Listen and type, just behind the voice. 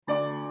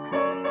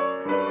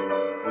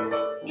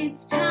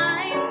It's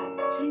time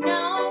to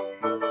know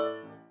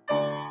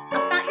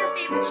about your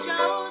favorite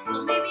shows.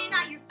 Well, maybe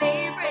not your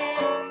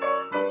favorites.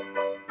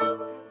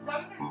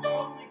 Some of them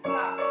totally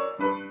suck.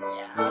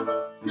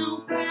 Yeah.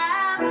 So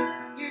grab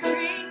your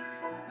drink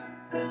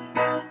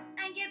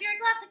and give your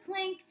glass a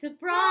clink to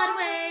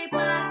Broadway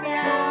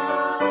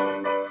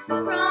Blackout.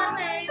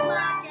 Broadway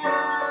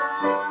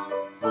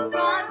Blackout.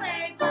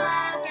 Broadway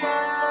Blackout.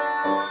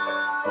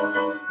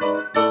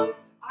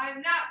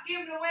 I'm not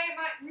giving away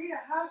my Rita.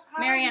 How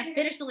Marianne, did you-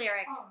 finish the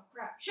lyric. Oh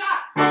crap!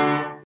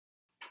 Shot.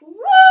 Woot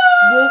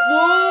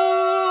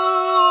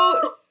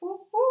woot.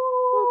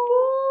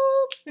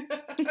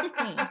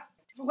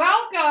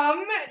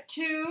 Welcome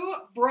to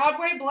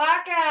Broadway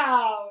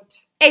Blackout.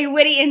 A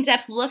witty,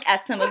 in-depth look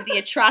at some of the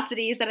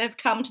atrocities that have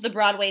come to the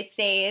Broadway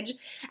stage.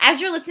 As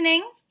you're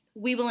listening,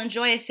 we will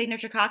enjoy a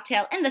signature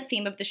cocktail and the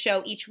theme of the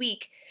show each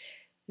week.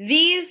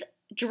 These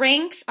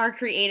drinks are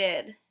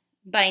created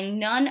by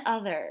none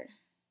other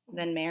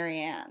than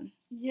Marianne.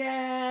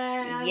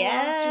 Yeah. I Yay.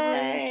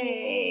 love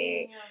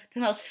drinking. The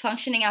most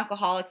functioning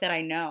alcoholic that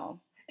I know.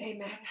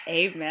 Amen.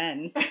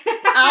 Amen.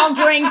 I'll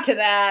drink to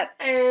that.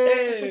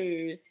 Hey.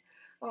 Hey.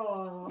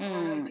 Oh,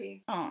 Mm.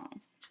 R.I.P. Oh.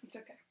 It's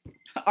okay.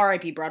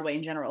 R.I.P. Broadway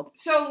in general.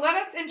 So let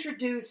us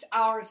introduce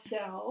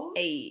ourselves.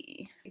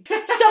 Hey.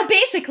 So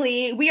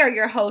basically, we are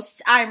your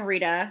hosts. I'm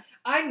Rita.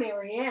 I'm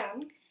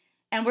Marianne.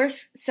 And we're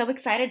so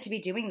excited to be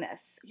doing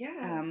this.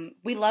 Yes,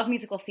 We love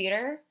musical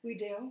theater. we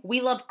do. We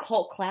love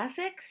cult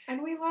classics.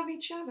 And we love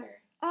each other.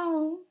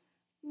 Oh,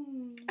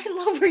 Hmm. I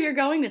love where you're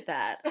going with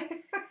that.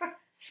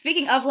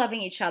 Speaking of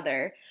loving each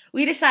other,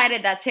 we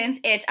decided that since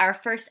it's our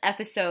first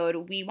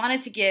episode, we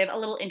wanted to give a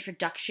little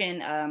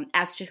introduction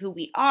as to who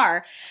we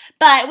are.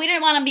 But we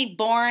didn't want to be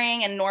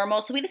boring and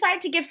normal, so we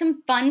decided to give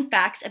some fun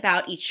facts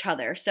about each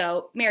other.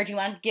 So, Mary, do you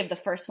want to give the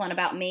first one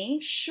about me?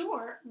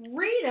 Sure.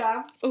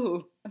 Rita.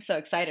 Ooh, I'm so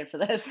excited for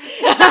this.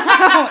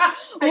 I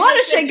What is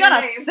just she said your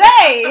gonna name.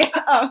 say?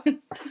 Oh.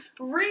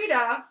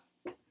 Rita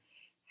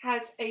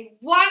has a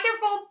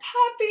wonderful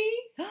puppy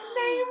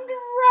named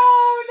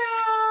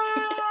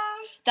Rona.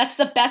 That's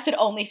the best and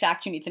only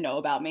fact you need to know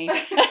about me.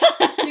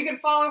 You can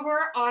follow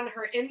her on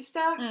her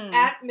Insta Mm.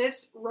 at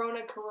Miss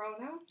Rona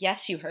Corona.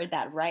 Yes, you heard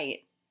that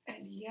right.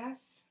 And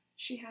yes,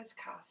 she has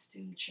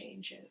costume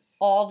changes.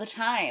 All the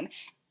time.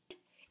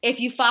 If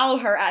you follow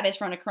her at Miss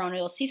Rona Corona,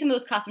 you'll see some of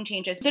those costume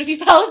changes. But if you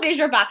follow Stage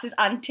Door Boxes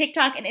on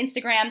TikTok and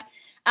Instagram,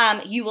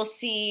 you will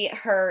see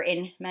her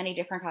in many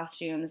different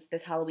costumes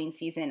this Halloween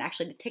season.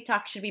 Actually, the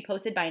TikTok should be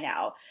posted by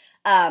now.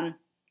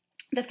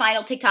 The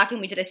final TikTok, and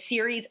we did a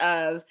series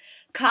of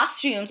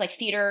costumes, like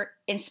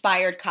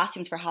theater-inspired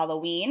costumes for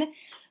Halloween.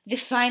 The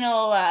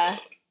final,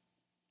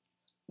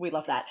 we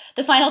love that.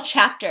 The final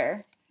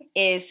chapter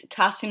is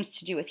costumes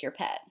to do with your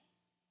pet.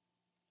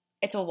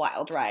 It's a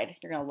wild ride.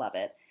 You're going to love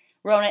it.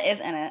 Rona is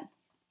in it.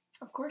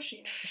 Of course she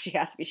is. She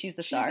has to be. She's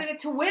the She's star. in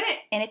it to win it.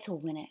 In it to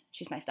win it.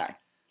 She's my star.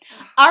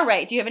 All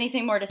right. Do you have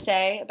anything more to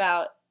say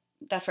about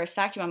that first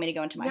fact? You want me to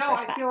go into my No,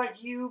 first I fact? feel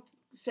like you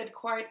said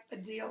quite a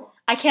deal.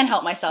 I can't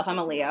help myself. I'm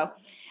a Leo.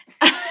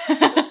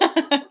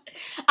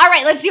 All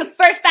right. Let's do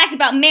first fact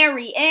about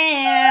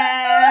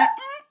Marianne.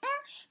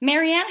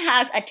 Marianne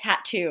has a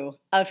tattoo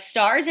of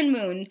stars and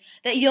moon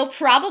that you'll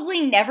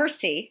probably never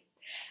see.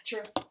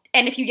 True.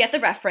 And if you get the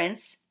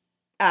reference,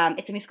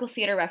 it's a musical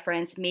theater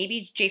reference.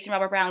 Maybe Jason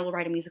Robert Brown will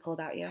write a musical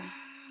about you. That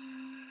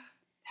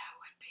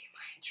would be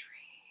my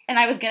dream. And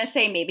I was going to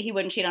say maybe he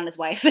wouldn't cheat on his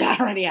wife, but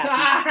that already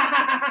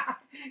happened.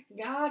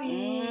 Got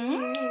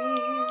him.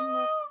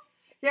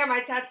 Yeah,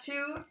 my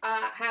tattoo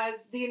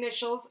has the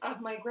initials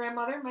of my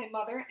grandmother, my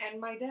mother, and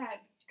my dad,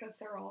 because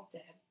they're all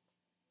dead.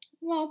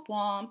 Womp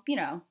womp. You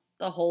know,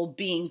 the whole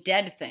being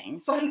dead thing.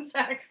 Fun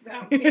fact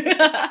about me.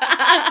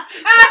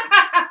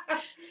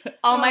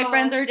 All my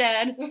friends are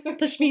dead.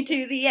 Push me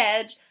to the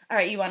edge. All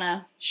right, you want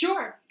to...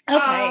 Sure.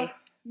 Okay.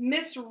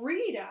 Miss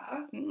Rita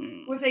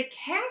Mm. was a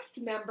cast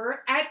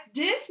member at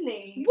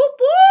Disney. Whoop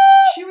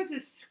whoop! She was a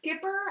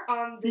skipper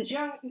on the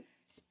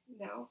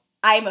No.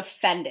 I'm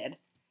offended.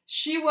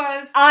 She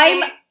was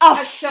I'm a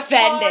offended.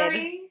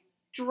 safari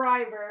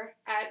driver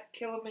at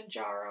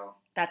Kilimanjaro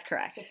That's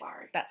correct.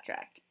 Safari. That's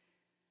correct.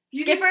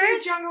 You didn't do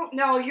Skippers? Jungle.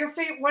 No, your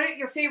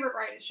your favorite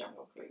ride is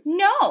Jungle Cruise.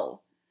 No.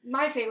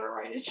 My favorite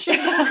ride is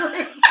Jungle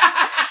Cruise.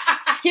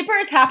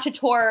 Skippers have to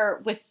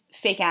tour with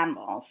fake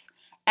animals,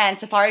 and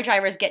safari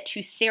drivers get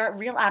to stare at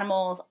real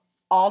animals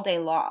all day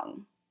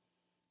long.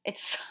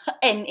 It's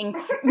a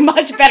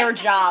much better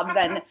job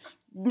than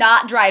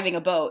not driving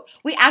a boat.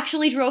 We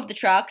actually drove the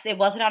trucks. It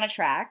wasn't on a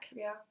track.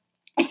 Yeah.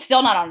 It's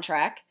still not on a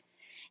track.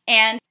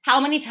 And how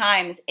many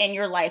times in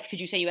your life could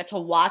you say you had to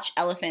watch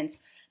elephants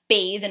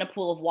bathe in a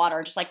pool of water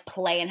and just like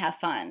play and have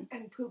fun?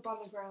 And poop on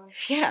the ground.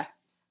 Yeah.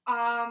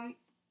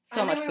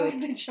 So I much really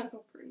poop. like the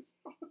Jungle Cruise.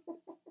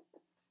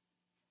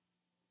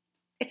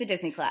 It's a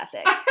Disney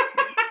classic.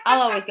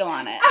 I'll always go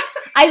on it.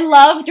 I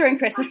love during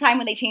Christmas time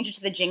when they change it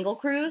to the Jingle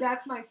Cruise.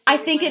 That's my favorite. I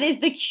think it is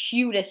the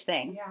cutest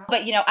thing. Yeah.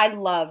 But, you know, I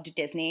loved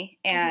Disney,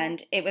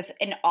 and it was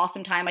an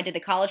awesome time. I did the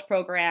college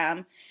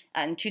program,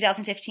 in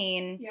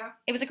 2015. Yeah.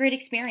 It was a great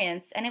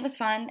experience, and it was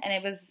fun, and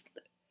it was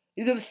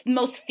the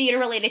most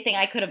theater-related thing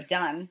I could have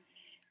done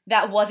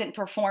that wasn't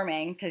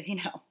performing, because, you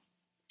know.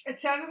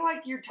 It sounded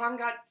like your tongue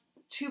got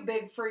too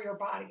big for your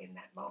body in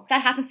that moment.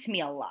 That happens to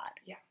me a lot.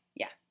 Yeah.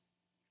 Yeah.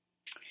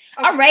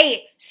 Okay. All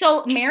right.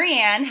 So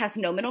Marianne has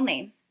no middle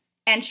name,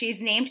 and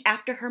she's named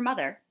after her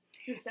mother.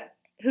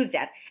 Who's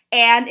dead.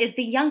 And is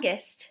the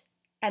youngest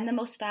and the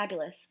most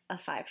fabulous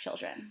of 5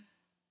 children.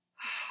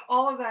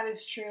 All of that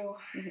is true.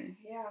 Mm-hmm.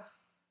 Yeah.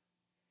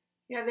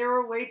 Yeah, there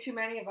were way too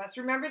many of us.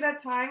 Remember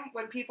that time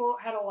when people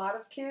had a lot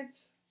of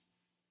kids?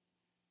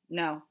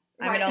 No.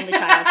 I'm Right. an only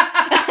child.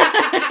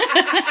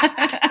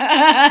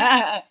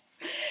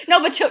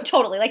 No, but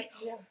totally. Like,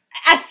 Yeah.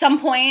 at some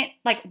point,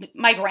 like,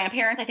 my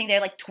grandparents, I think they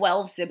had, like,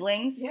 12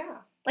 siblings.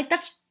 Yeah. Like,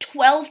 that's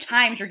 12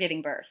 times you're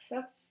giving birth.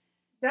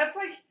 That's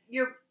like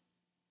you're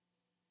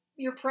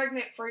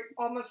pregnant for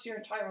almost your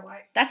entire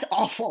life. That's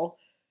awful.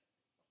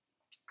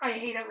 I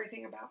hate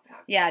everything about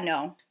that. Yeah,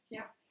 no.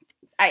 Yeah.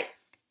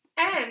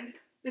 And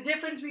the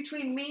difference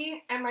between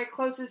me and my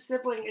closest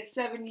sibling is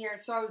 7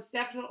 years, so I was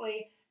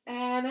definitely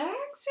an accident.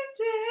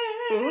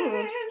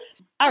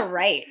 Oops. All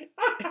right.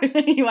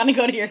 You want to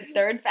go to your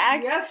third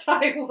fact? Yes,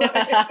 I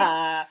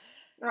would.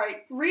 All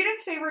right.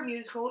 Rita's favorite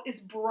musical is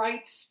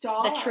Bright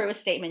Star. The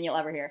truest statement you'll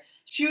ever hear.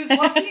 She was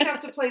lucky enough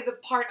to play the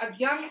part of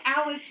young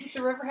Alice with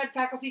the Riverhead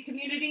Faculty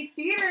Community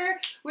Theater,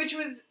 which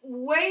was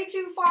way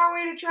too far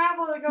away to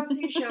travel to go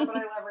see a show, but I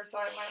love her, so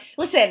I went.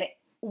 Listen,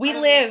 we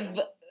live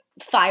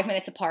 5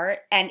 minutes apart,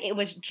 and it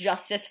was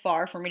just as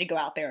far for me to go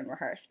out there and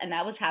rehearse, and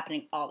that was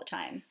happening all the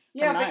time.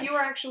 Yeah, but you were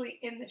actually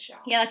in the show.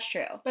 Yeah, that's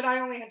true. But I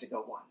only had to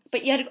go once.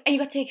 But you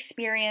got to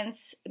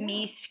experience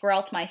me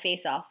squirrelt my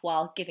face off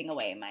while giving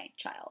away my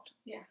child.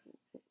 Yeah.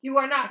 You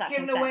are not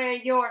giving away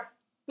your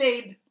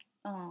babe.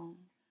 Oh.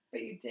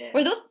 But you did.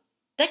 Were those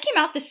that came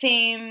out the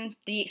same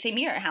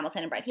year,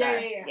 Hamilton and Bright Star?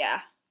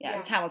 Yeah. It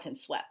was Hamilton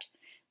swept,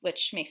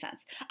 which makes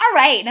sense. All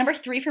right, number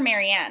 3 for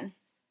Marianne.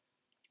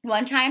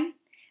 One time,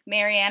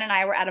 Marianne and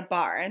I were at a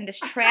bar, and this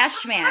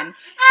trashed man,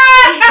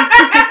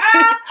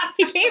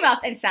 he came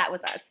up and sat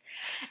with us.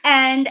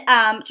 And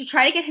to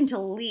try to get him to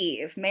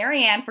leave,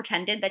 Marianne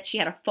pretended that she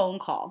had a phone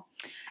call.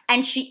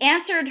 And she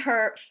answered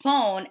her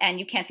phone, and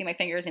you can't see my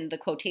fingers in the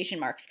quotation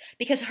marks,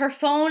 because her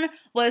phone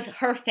was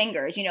her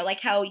fingers. You know,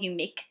 like how you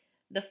make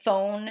the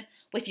phone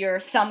with your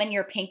thumb and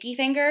your pinky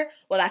finger?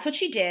 Well, that's what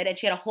she did, and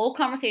she had a whole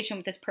conversation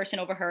with this person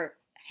over her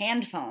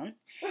hand phone.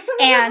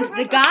 And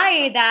the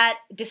guy that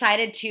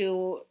decided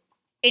to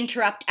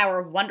interrupt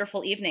our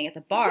wonderful evening at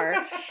the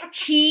bar,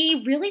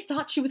 he really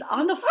thought she was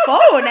on the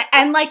phone,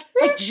 and like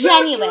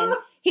genuine.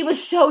 He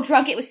was so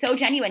drunk, it was so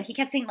genuine. He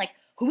kept saying, like,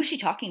 who was she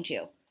talking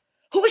to?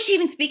 Who was she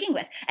even speaking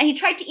with? And he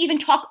tried to even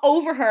talk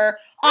over her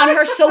on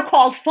her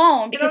so-called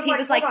phone because he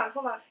was like,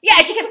 hold on. Yeah,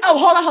 and she kept,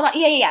 hold on.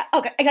 Yeah.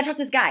 Okay, I gotta talk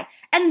to this guy.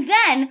 And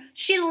then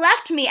she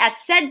left me at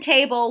said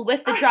table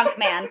with the drunk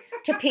man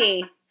to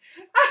pee.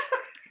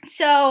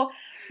 So,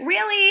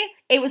 really,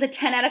 it was a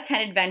 10 out of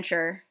 10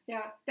 adventure.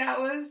 Yeah,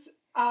 that was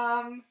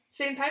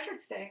St.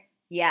 Patrick's Day.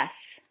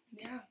 Yes.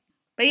 Yeah.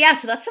 But yeah,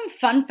 so that's some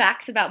fun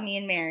facts about me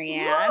and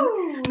Marianne.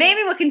 Woo!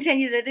 Maybe we'll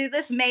continue to do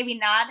this, maybe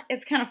not.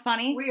 It's kind of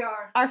funny. We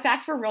are. Our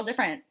facts were real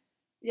different.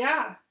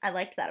 Yeah. I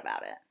liked that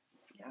about it.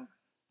 Yeah.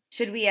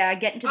 Should we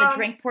get into the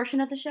drink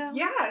portion of the show?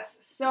 Yes.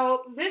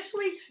 So this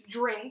week's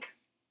drink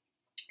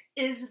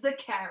is the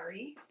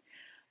Carry.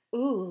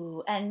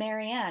 Ooh, and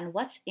Marianne,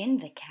 what's in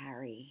the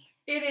Carry?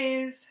 It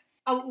is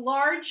a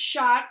large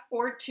shot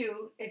or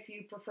two, if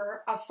you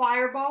prefer, a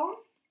Fireball,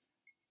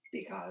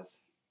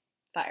 because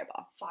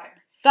Fireball.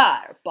 fire.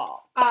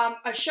 Fireball.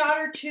 A shot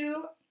or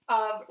two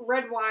of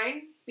red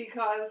wine,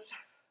 because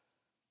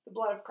the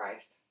blood of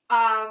Christ.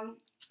 Well,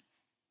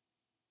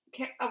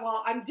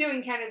 I'm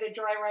doing Canada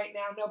Dry right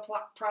now, no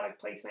product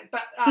placement,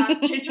 but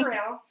ginger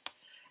ale.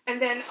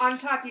 And then on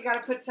top, you got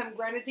to put some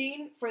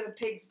grenadine for the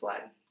pig's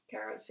blood,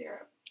 Caro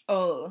syrup.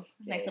 Oh,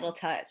 nice little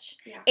touch.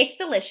 Yeah. It's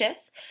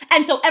delicious.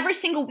 And so every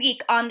single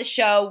week on the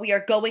show, we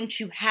are going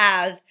to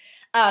have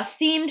a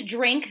themed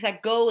drink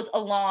that goes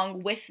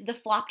along with the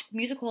flopped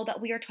musical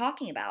that we are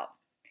talking about.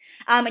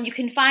 And you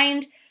can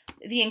find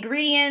the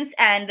ingredients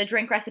and the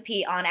drink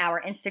recipe on our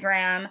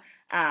Instagram.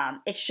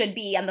 It should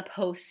be on the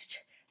post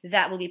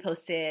that will be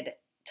posted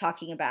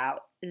talking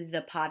about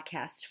the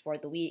podcast for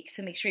the week.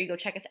 So make sure you go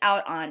check us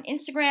out on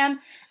Instagram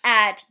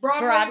at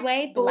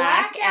Broadway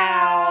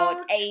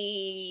Blackout.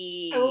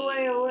 Ayy.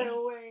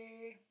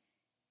 Away.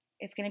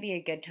 It's going to be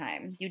a good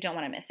time. You don't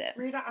want to miss it.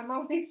 Rita, I'm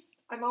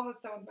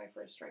almost done with my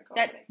first drink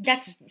already.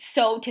 That's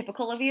so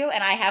typical of you,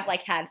 and I have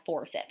had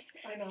 4 sips.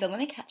 I know. So let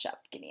me catch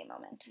up. Give me a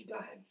moment. Go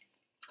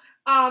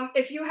ahead.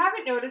 If you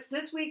haven't noticed,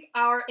 this week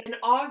our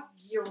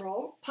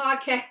inaugural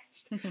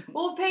podcast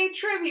will pay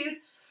tribute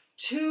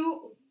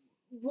to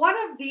one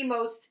of the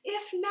most,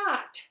 if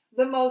not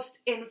the most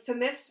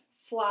infamous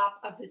flop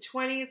of the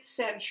 20th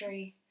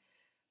century,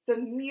 the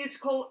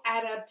musical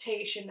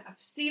adaptation of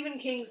Stephen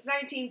King's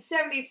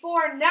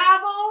 1974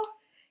 novel,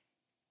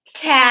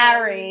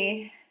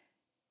 Carrie.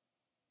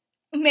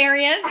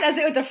 Marianne says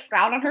it with a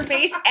frown on her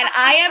face, and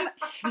I am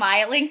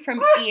smiling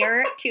from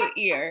ear to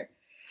ear.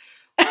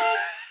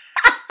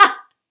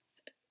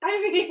 I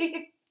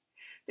mean,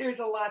 there's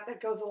a lot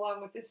that goes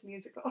along with this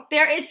musical.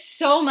 There is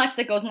so much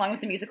that goes along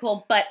with the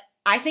musical, but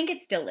I think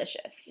it's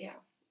delicious. Yeah.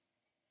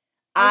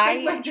 I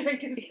think my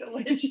drink is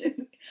delicious.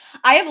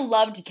 I have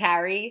loved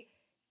Carrie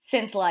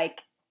since,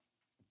 like,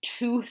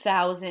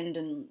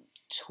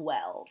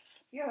 2012.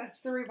 Yeah, that's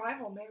the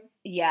revival, man.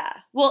 Yeah.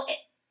 Well,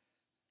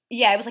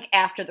 it was, like,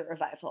 after the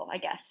revival, I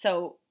guess.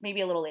 So,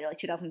 maybe a little later, like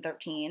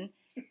 2013.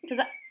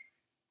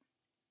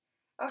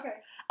 Okay.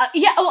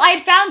 Yeah, well, I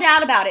had found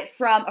out about it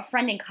from a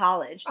friend in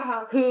college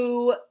Uh-huh.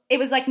 it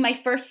was, like, my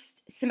first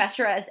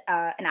semester as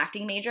an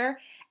acting major,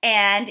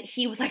 and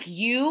he was like,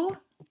 you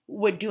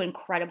would do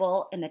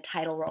incredible in the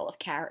title role of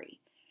Carrie.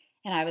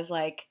 And I was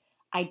like,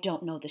 I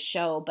don't know the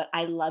show, but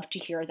I love to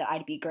hear that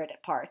I'd be great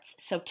at parts,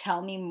 so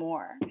tell me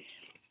more.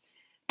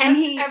 And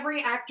That's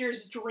every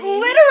actor's dream.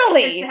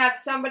 Literally. Is to have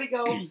somebody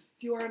go,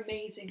 you're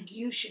amazing,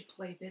 you should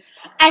play this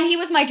part. And he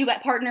was my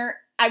duet partner.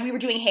 We were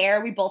doing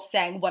hair. We both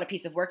sang What a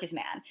Piece of Work Is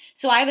Man.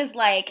 So I was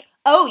like,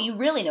 oh, you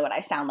really know what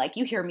I sound like.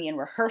 You hear me in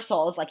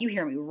rehearsals. Like, you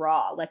hear me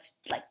raw.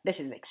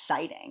 This is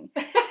exciting.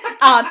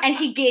 And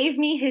he gave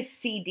me his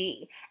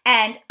CD.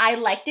 And I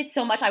liked it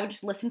so much, I would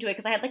just listen to it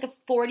because I had like a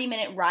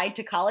 40-minute ride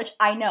to college.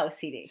 I know,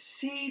 CD.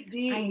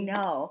 CD. I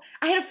know.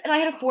 I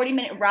had a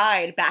 40-minute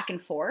ride back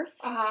and forth.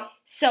 Uh-huh.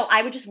 So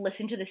I would just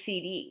listen to the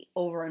CD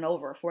over and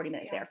over, 40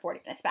 minutes there,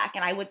 40 minutes back.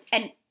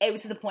 And it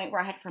was to the point where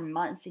I had it for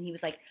months. And he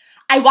was like,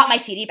 I want my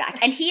CD back.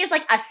 And he is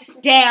like a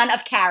stan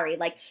of Carrie.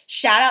 Like,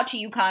 shout out to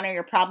you, Connor.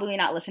 You're probably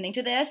not listening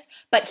to this.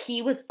 But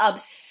he was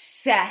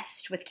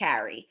obsessed with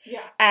Carrie.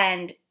 Yeah.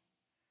 And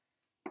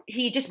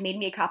he just made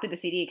me a copy of the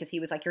CD because he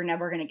was like, you're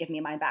never going to give me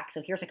mine back.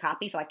 So here's a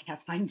copy so I can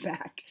have mine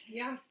back.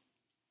 Yeah.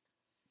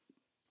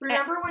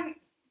 Remember when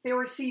there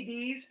were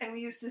CDs and we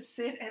used to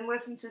sit and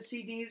listen to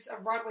CDs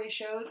of Broadway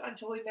shows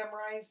until we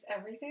memorized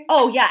everything?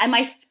 Oh, yeah. And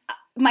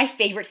my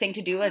favorite thing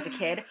to do as a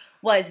kid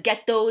was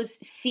get those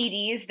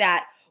CDs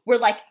that were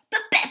like the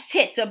best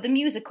hits of the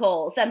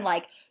musicals. And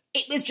like,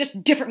 it was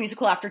just different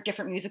musical after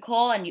different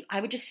musical. And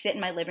I would just sit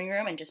in my living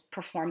room and just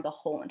perform the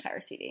whole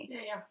entire CD.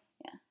 Yeah.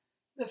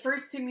 The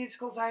first two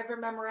musicals I ever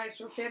memorized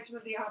were Phantom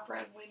of the Opera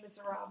and Les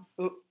Miserables.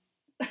 Ooh.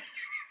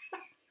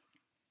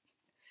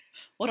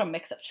 What a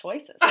mix of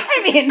choices.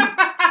 I mean,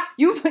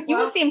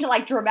 you seem to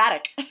like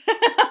dramatic.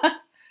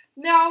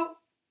 No,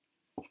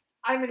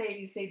 I'm an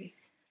 80s baby.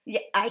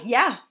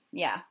 Yeah.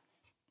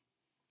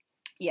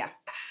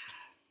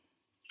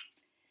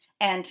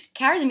 And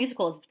Carrie the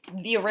Musical,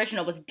 the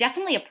original, was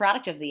definitely a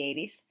product of the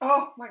 80s.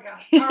 Oh, my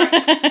God. All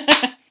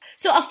right.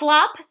 So a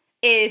flop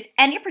is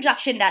any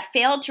production that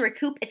failed to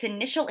recoup its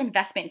initial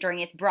investment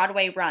during its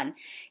Broadway run,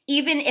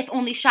 even if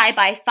only shy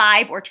by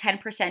 5 or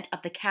 10%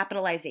 of the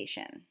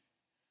capitalization.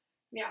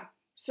 Yeah.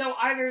 So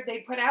either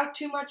they put out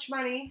too much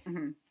money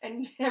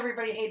and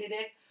everybody hated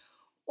it,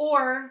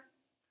 or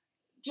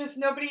just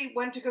nobody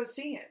went to go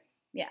see it.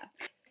 Yeah.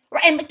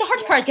 And the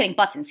hardest part is getting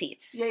butts in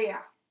seats.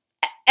 Yeah.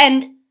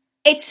 And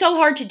it's so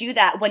hard to do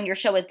that when your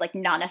show is like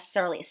not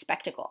necessarily a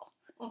spectacle.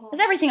 Because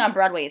everything on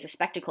Broadway is a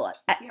spectacle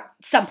at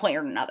some point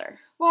or another.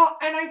 Well,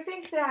 and I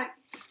think that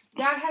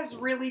has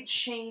really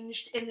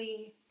changed in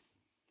the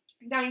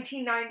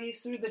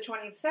 1990s through the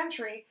 20th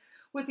century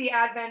with the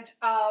advent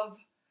of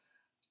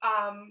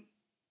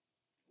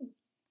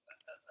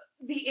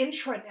the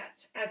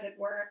intranet, as it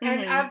were,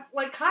 and of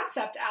like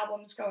concept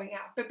albums going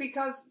out. But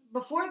because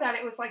before that,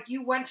 it was like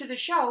you went to the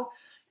show,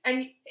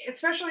 and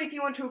especially if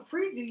you went to a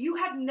preview, you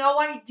had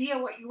no idea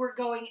what you were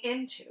going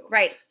into.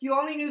 Right. You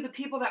only knew the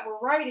people that were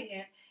writing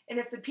it, and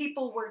if the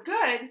people were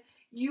good,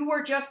 you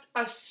were just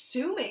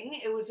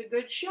assuming it was a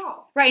good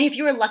show. Right, and if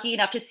you were lucky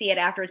enough to see it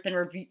after it's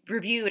been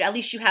reviewed, at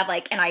least you have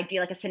like an idea,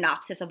 like a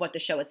synopsis of what the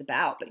show is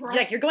about. But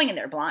like you're going in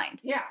there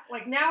blind. Yeah,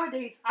 like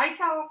nowadays,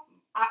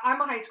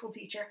 I'm a high school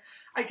teacher.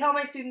 I tell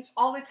my students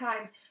all the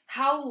time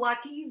how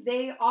lucky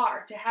they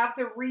are to have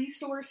the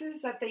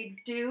resources that they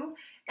do.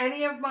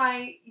 Any of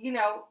my,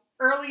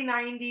 early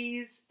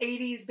 90s,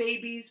 80s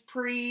babies,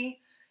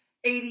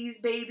 pre-80s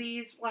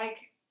babies,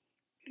 like,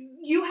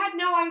 you had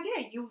no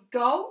idea. You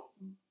go,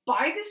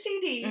 buy the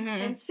CD,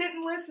 and sit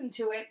and listen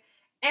to it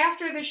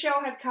after the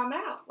show had come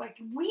out. Like,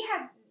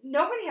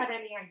 nobody had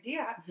any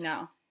idea.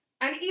 No.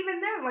 And even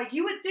then, like,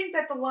 you would think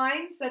that the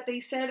lines that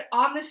they said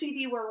on the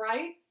CD were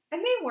right,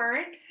 and they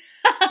weren't.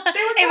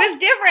 It was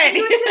different. And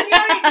you would sit in the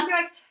audience and be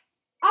like,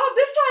 oh,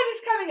 this line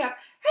is coming up.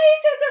 Hey,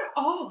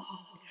 oh.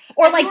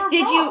 Or like,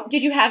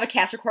 did you have a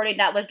cast recording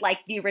that was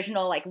like the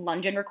original like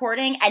London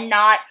recording and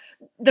not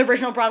the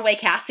original Broadway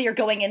cast? So you're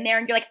going in there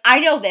and you're like, I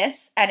know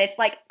this, and it's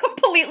like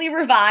completely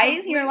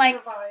revised. You're like,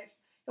 revised.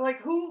 You're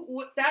like,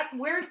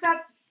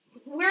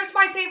 where's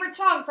my favorite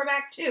song from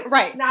Act 2?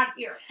 Right. It's not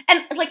here.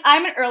 And like,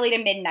 I'm an early to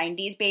mid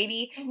 90s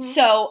baby,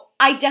 so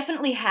I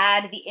definitely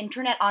had the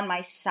internet on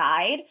my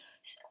side.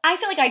 I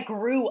feel like I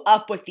grew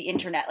up with the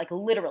internet, like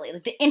literally.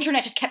 Like the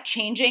internet just kept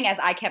changing as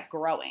I kept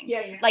growing.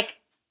 Yeah. Like,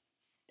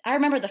 I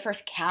remember the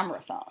first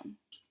camera phone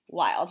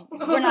wild.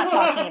 We're not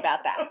talking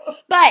about that.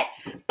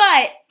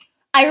 But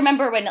I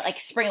remember when like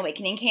Spring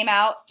Awakening came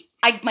out,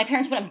 my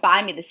parents wouldn't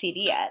buy me the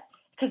CD yet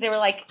because they were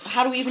like,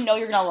 how do we even know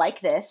you're going to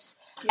like this?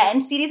 Yeah.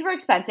 And CDs were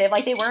expensive.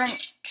 Like, they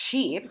weren't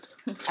cheap,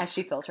 as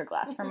she fills her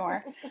glass for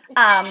more.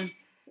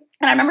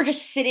 And I remember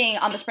just sitting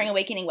on the Spring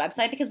Awakening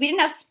website because we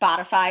didn't have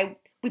Spotify.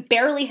 We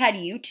barely had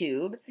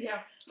YouTube. Yeah.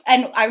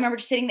 And I remember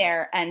just sitting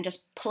there and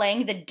just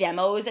playing the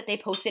demos that they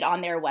posted on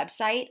their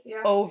website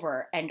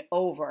over and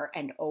over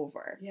and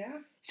over. Yeah.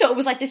 So it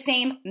was like the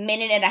same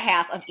minute and a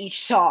half of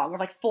each song, or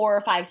like 4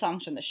 or 5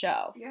 songs from the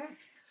show. Yeah.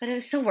 But it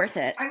was so worth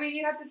it. I mean,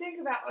 you have to think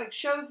about like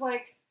shows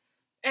like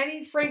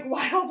any Frank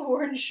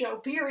Wildhorn show,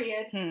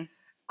 period.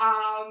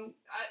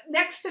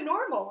 Next to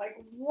Normal.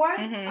 Like, what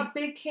a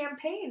big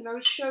campaign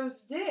those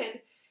shows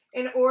did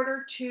in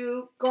order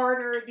to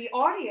garner the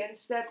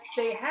audience that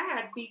they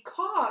had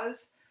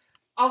because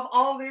of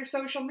all their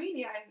social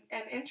media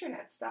and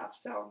internet stuff.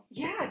 So,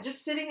 yeah,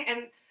 just sitting,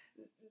 and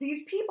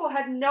these people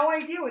had no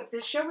idea what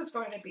this show was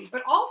going to be.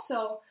 But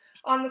also,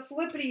 on the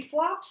flippity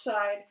flop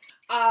side,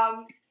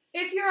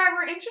 if you're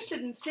ever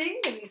interested in seeing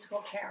the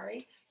musical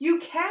Carrie, you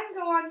can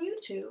go on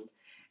YouTube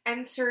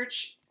and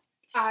search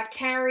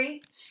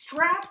Carrie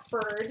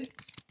Stratford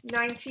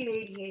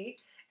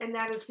 1988, and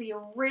that is the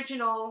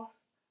original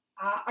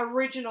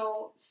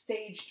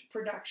staged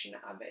production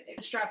of it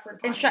in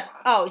Stratford. Duh. It's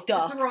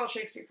the Royal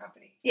Shakespeare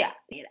Company. Yeah.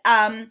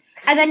 And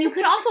then you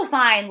can also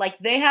find, like,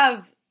 they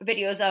have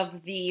videos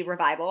of the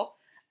revival.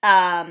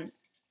 But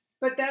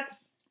that's...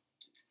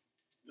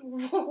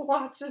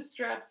 Watch the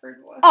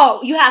Stratford one.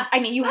 Oh, you have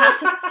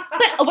to.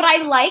 But what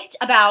I liked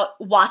about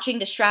watching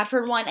the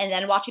Stratford one and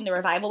then watching the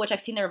revival, which I've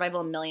seen the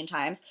revival a million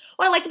times,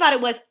 what I liked about it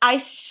was I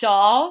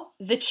saw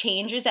the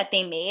changes that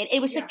they made.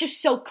 It was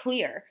just so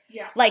clear.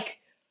 Yeah.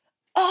 Like,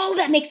 oh,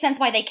 that makes sense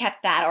why they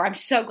kept that. Or I'm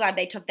so glad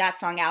they took that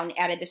song out and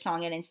added this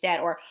song in instead.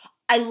 Or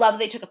I love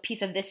they took a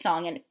piece of this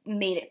song and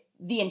made it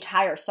the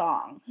entire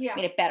song. Yeah.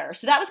 Made it better.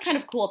 So that was kind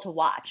of cool to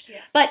watch.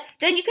 Yeah. But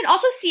then you can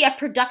also see a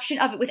production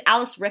of it with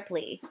Alice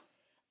Ripley.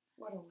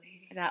 What a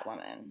lady. That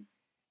woman.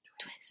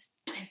 Twist,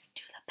 twist,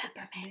 do the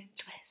peppermint.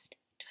 Twist,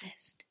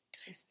 twist,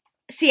 twist.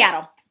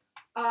 Seattle.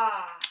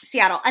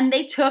 Seattle. And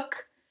they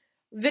took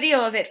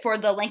video of it for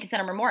the Lincoln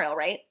Center Memorial,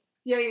 right?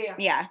 Yeah.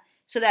 Yeah.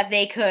 So that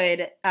they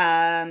could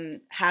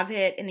have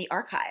it in the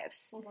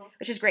archives,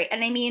 which is great.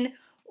 And I mean,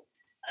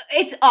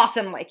 it's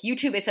awesome. Like,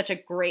 YouTube is such a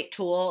great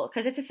tool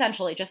because it's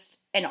essentially just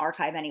an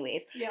archive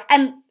anyways. Yeah.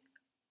 And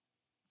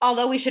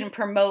although we shouldn't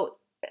promote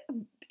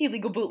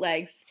illegal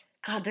bootlegs,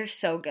 God, they're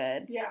so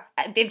good. Yeah.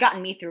 They've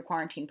gotten me through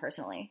quarantine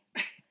personally.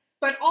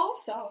 But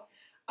also,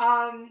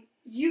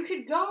 you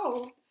could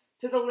go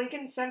to the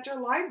Lincoln Center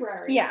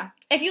Library. Yeah.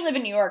 If you live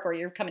in New York or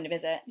you're coming to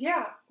visit.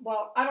 Yeah.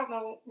 Well, I don't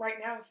know right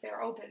now if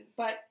they're open,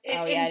 but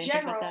in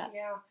general,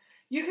 yeah.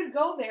 You could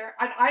go there.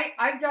 And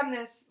I've done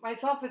this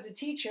myself as a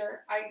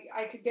teacher.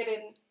 I could get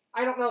in.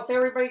 I don't know if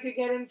everybody could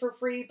get in for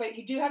free, but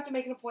you do have to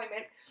make an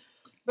appointment.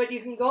 But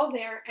you can go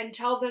there and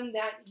tell them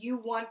that you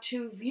want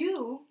to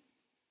view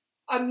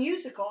a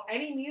musical,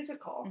 any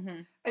musical,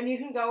 and you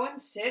can go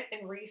and sit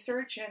and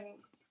research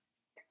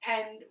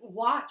and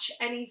watch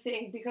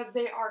anything because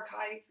they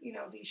archive,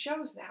 these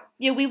shows now.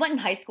 Yeah, we went in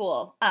high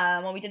school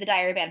when we did the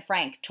Diary of Anne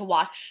Frank to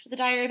watch the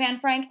Diary of Anne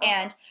Frank,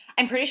 and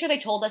I'm pretty sure they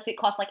told us it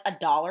cost like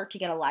 $1 to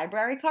get a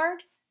library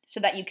card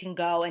so that you can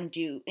go and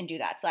do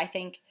that. So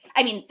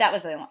that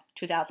was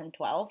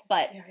 2012,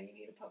 but yeah, you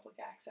need a public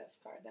access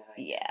card.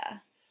 Yeah.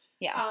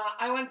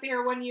 I went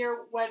there one year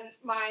when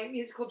my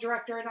musical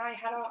director and I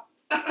had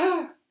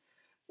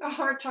a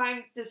hard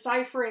time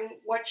deciphering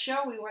what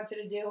show we wanted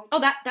to do. Oh,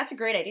 that's a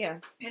great idea.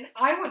 And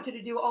I wanted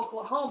to do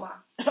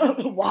Oklahoma.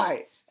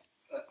 Why?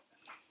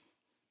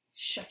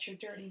 Shut your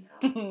dirty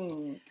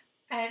mouth.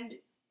 And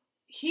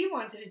he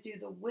wanted to do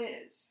The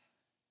Wiz.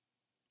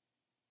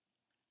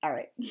 All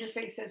right. Your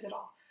face says it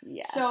all.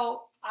 Yeah.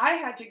 So I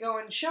had to go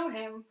and show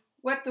him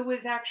what The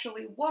Wiz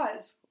actually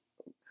was.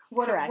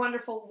 What a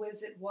wonderful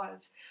whiz it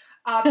was.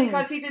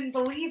 Because he didn't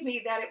believe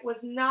me that it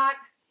was not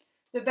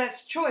the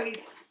best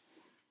choice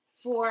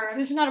for... It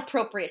was not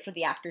appropriate for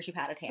the actors you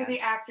had at hand. For the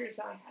actors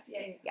I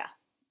had, yeah.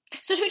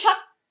 So should we talk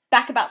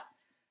back about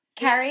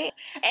Carrie?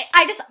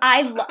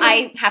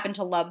 I happen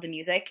to love the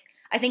music.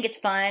 I think it's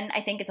fun. I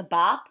think it's a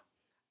bop.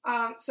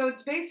 So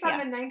it's based on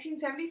the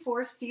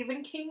 1974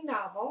 Stephen King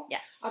novel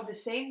of the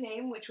same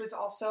name, which was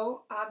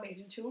also made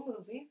into a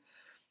movie.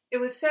 It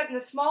was set in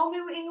the small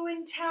New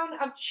England town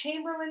of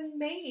Chamberlain,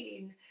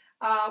 Maine,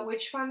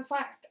 which, fun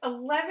fact,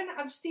 11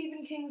 of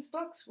Stephen King's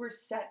books were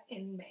set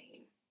in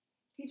Maine.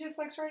 He just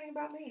likes writing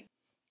about Maine.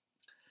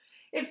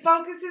 It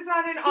focuses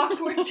on an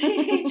awkward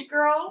teenage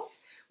girl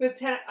with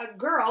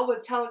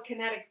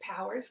telekinetic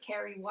powers,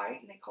 Carrie White,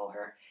 and they call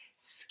her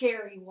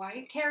Scary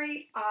White.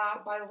 Carrie,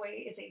 by the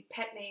way, is a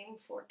pet name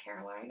for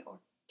Caroline or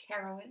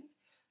Carolyn.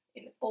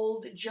 In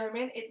Old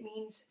German, it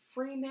means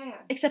free man.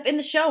 Except in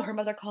the show, her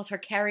mother calls her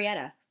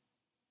Carrietta.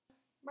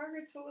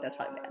 Margaret's a little... That's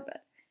probably bad,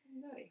 but...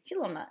 Nutty. She's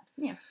a little nut.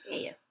 Yeah.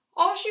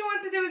 All she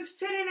wants to do is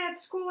fit in at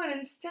school and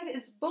instead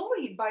is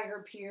bullied by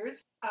her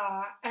peers.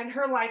 And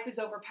her life is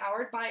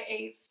overpowered by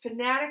a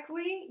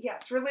fanatically,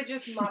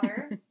 religious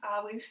mother.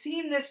 We've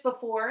seen this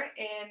before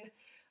in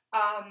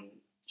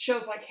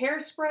shows like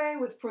Hairspray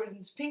with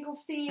Prudence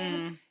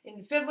Finkelstein,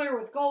 in Fiddler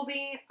with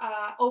Goldie,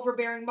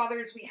 overbearing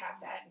mothers. We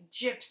have that in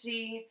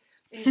Gypsy,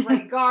 in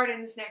Grey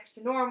Gardens, Next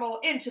to Normal,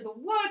 Into the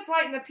Woods,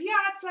 Light in the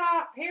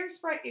Piazza,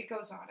 Hairspray. It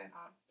goes on and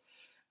on.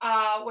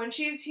 When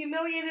she's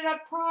humiliated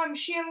at prom,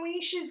 she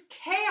unleashes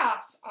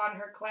chaos on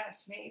her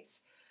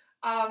classmates.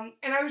 And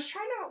I was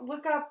trying to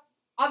look up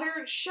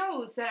other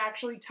shows that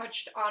actually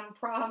touched on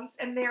proms,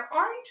 and there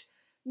aren't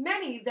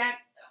many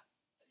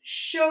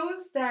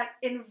shows that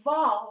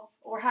involve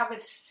or have a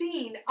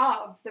scene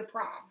of the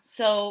prom.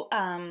 So,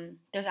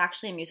 there's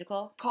actually a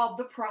musical called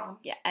The Prom.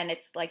 Yeah, and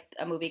it's like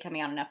a movie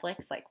coming out on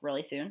Netflix, like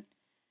really soon.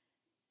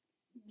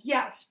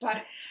 Yes,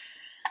 but...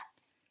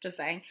 Just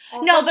saying.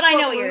 Also no, but I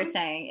know what Footloose, you're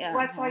saying. Yeah.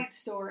 West Side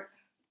Story.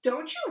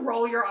 Don't you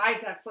roll your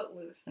eyes at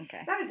Footloose.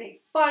 Okay. That is a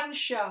fun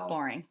show.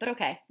 Boring, but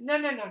okay. No.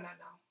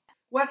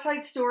 West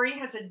Side Story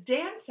has a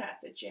dance at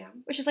the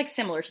gym. Which is like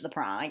similar to The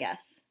Prom, I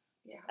guess.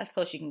 Yeah. As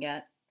close as you can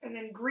get. And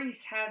then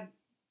Grease had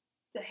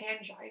the hand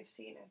jive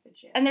scene at the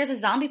gym. And there's a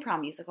zombie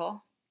prom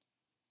musical.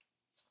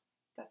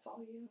 That's all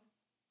you...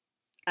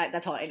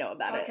 That's all I know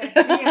about it.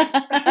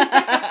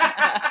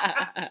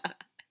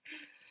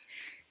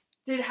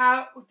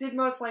 Yeah. Did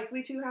Most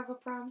Likely to have a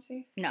prom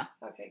scene? No.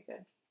 Okay,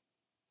 good.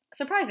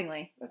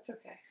 Surprisingly. That's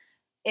okay.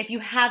 If you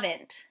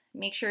haven't,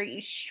 make sure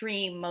you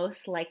stream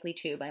Most Likely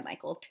To by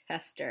Michael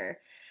Tester.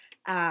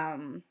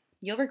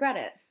 You'll regret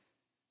it.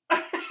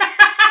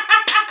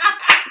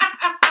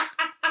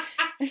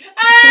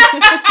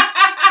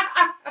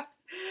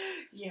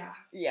 Yeah.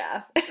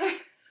 Yeah.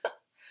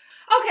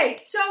 Okay,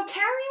 so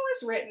Carrie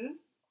was written.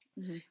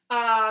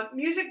 Mm-hmm.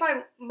 Music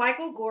by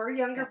Michael Gore,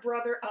 younger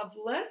brother of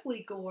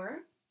Leslie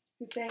Gore,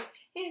 who sang,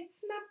 "It's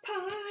my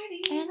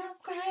party and I'll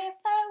cry if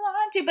I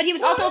want to." But he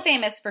was also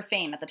famous for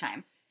Fame at the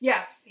time.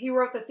 Yes, he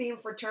wrote the theme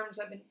for Terms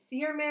of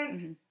Endearment.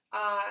 Mm-hmm.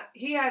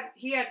 He had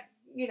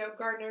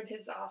garnered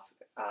his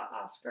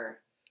Oscar.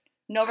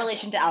 No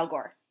relation to Al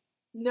Gore.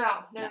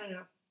 No.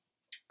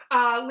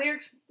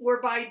 Lyrics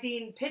were by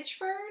Dean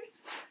Pitchford,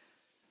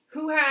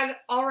 who had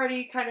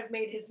already kind of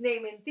made his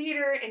name in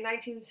theater. In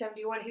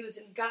 1971, he was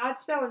in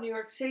Godspell in New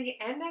York City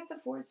and at the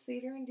Ford's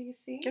Theater in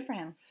D.C. Good for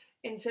him.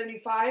 In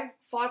 75,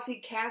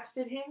 Fosse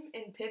casted him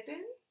in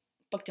Pippin.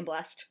 Booked and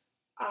blessed.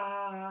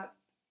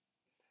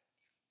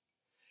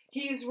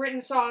 He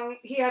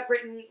had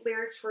written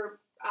lyrics for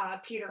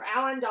Peter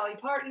Allen, Dolly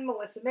Parton,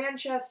 Melissa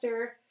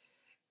Manchester,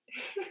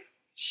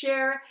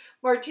 Cher,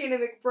 Martina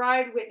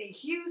McBride, Whitney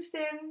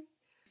Houston.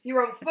 He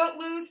wrote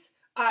Footloose.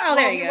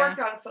 There you go. He worked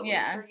on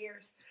Footloose for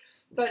years,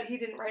 but he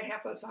didn't write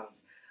half those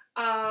songs.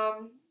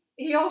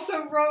 He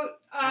also wrote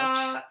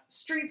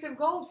Streets of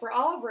Gold for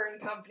Oliver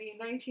and Company in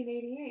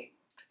 1988.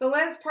 The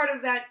last part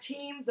of that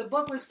team, the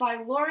book was by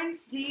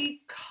Lawrence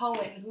D.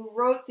 Cohen, who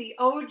wrote the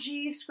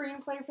OG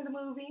screenplay for the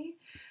movie.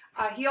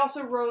 He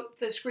also wrote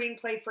the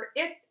screenplay for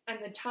It and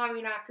the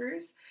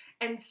Tommyknockers,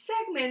 and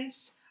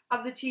segments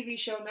of the TV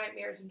show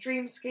Nightmares and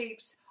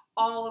Dreamscapes,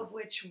 all of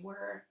which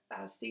were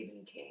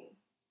Stephen King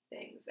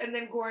things. And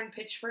then Gore and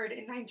Pitchford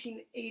in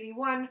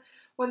 1981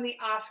 won the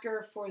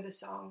Oscar for the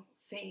song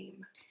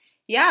Fame.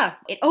 Yeah,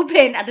 it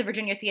opened at the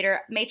Virginia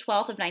Theater May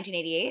 12th of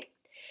 1988.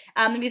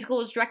 The musical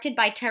was directed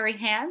by Terry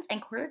Hands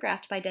and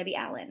choreographed by Debbie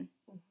Allen,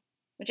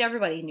 which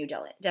everybody knew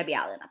Debbie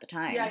Allen at the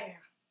time. Yeah.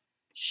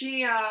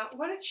 She,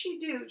 what did she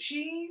do?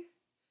 She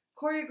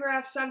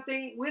choreographed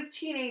something with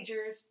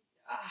teenagers.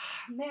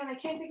 Man, I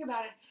can't think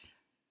about it.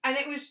 And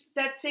it was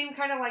that same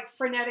kind of like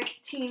frenetic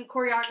teen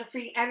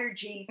choreography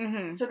energy.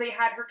 Mm-hmm. So they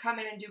had her come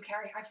in and do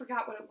Carrie. I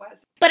forgot what it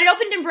was. But it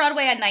opened in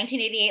Broadway in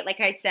 1988,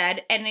 like I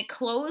said, and it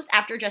closed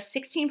after just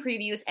 16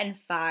 previews and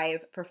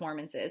 5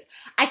 performances.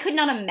 I could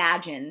not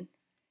imagine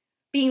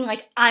being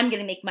like, I'm going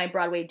to make my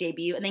Broadway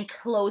debut, and then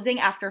closing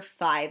after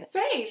 5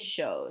 Fame.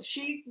 Shows.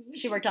 She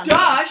worked on she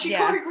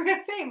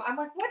choreographed Fame. I'm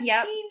like, what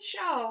teen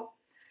show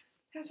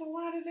has a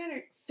lot of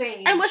energy?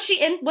 Fame. And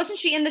wasn't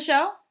she in the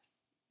show?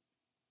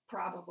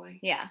 Probably.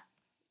 Yeah.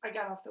 I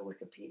got off the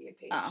Wikipedia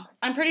page. Oh,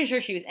 I'm pretty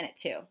sure she was in it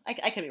too.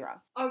 I could be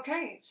wrong.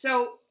 Okay,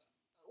 so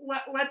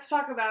let's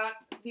talk about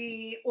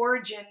the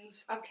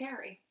origins of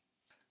Carrie.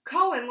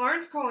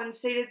 Lawrence Cohen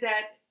stated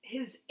that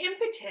his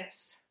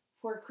impetus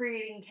for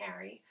creating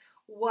Carrie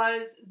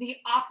was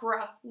the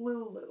opera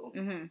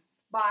Lulu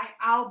by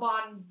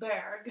Alban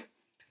Berg.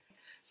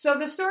 So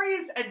the story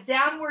is a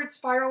downward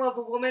spiral of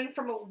a woman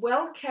from a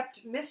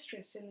well-kept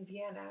mistress in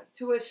Vienna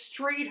to a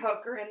street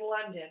hooker in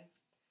London.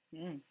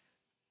 Mm.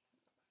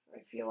 I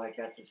feel like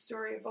that's a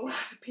story of a lot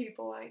of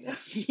people I know.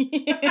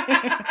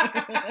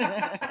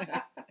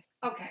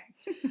 Okay.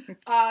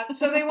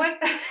 So they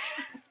went...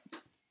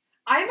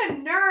 I'm a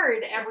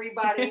nerd,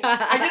 everybody.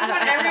 I just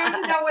want everyone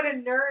to know what a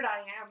nerd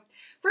I am.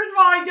 First of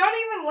all, I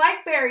don't even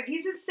like Berg.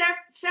 He's a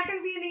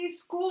second Viennese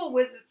school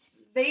with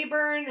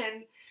Webern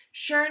and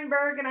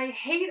Schoenberg, and I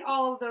hate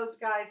all of those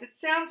guys. It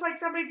sounds like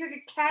somebody took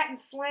a cat and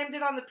slammed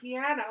it on the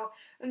piano,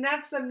 and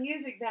that's the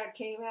music that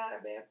came out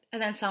of it.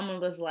 And then someone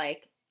was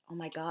like, oh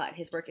my god,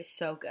 his work is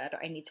so good,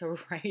 I need to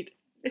write.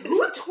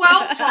 Who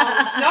 12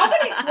 tones?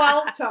 Nobody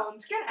 12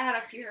 tones. Get out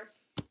of here.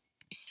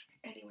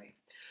 Anyway,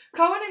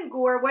 Cohen and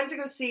Gore went to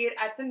go see it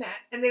at the Met,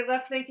 and they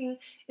left thinking,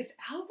 if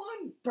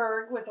Alban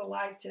Berg was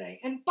alive today,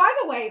 and by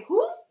the way,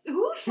 who's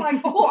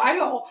like,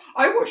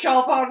 I wish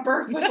Alban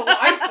Berg was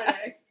alive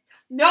today?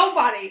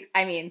 Nobody.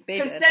 I mean, they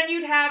Because did. then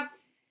you'd have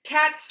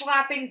cat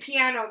slapping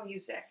piano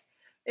music.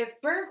 If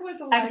Berg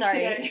was alive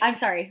today... I'm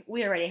sorry.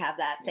 We already have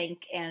that.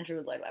 Thank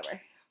Andrew Lloyd Webber.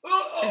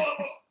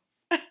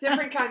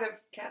 Different kind of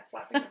cat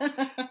slapping.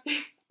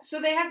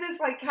 So they had this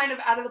like kind of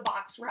out of the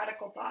box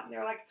radical thought, and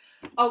they're like,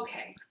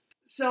 okay.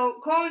 So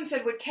Cohen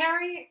said what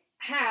Carrie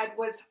had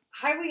was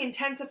highly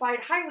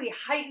intensified, highly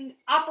heightened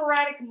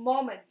operatic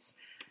moments.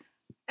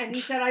 And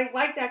he said, I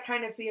like that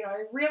kind of theater.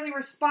 I really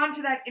respond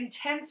to that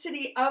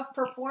intensity of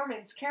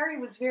performance. Carrie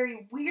was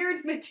very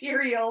weird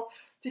material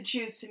to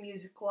choose to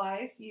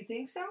musicalize. You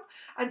think so?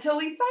 Until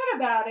we thought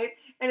about it,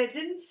 and it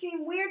didn't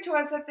seem weird to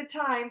us at the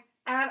time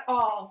at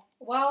all.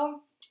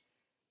 Well,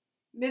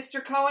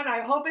 Mr. Cohen,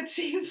 I hope it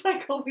seems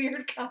like a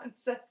weird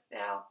concept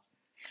now.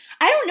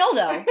 I don't know,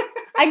 though.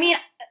 I mean,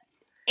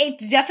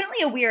 it's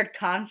definitely a weird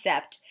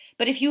concept,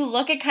 but if you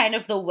look at kind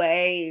of the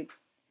way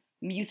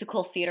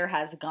musical theater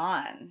has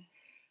gone...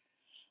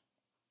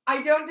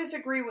 I don't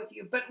disagree with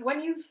you, but when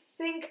you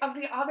think of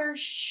the other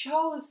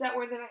shows that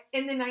were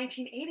in the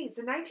 1980s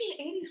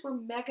were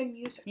mega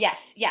musicals.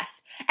 Yes.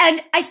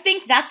 And I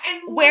think that's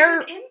and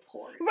where...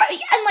 import. Right,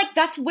 and like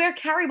that's where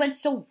Carrie went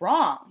so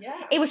wrong.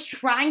 Yeah. It was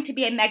trying to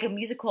be a mega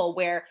musical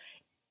where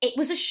it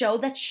was a show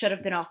that should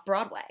have been off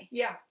Broadway.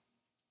 Yeah.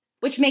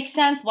 Which makes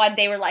sense why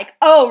they were like,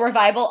 oh,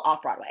 revival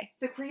off Broadway.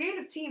 The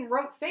creative team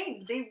wrote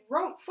Fame. They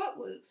wrote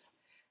Footloose.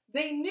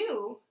 They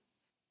knew...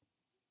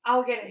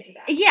 I'll get into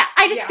that. Yeah,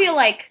 I just feel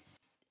like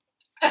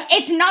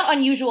it's not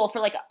unusual for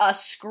like a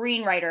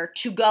screenwriter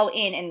to go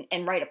in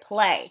and write a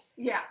play.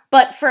 Yeah.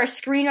 But for a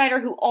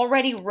screenwriter who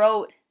already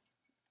wrote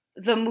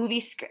the movie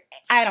script,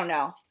 I don't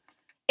know.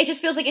 It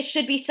just feels like it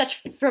should be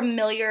such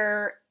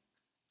familiar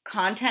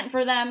content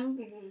for them.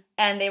 Mm-hmm.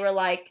 And they were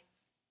like,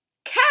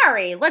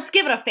 Carrie, let's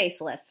give it a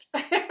facelift.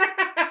 Let's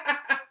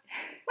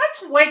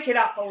wake it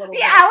up a little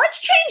bit. Yeah, let's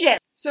change it.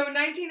 So in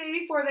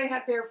 1984, they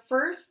had their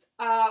first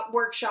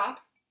workshop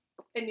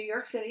in New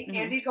York City. Mm-hmm.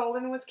 Andy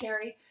Golden was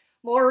Carrie.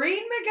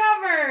 Maureen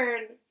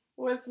McGovern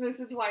was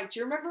Mrs. White. Do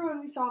you remember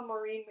when we saw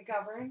Maureen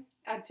McGovern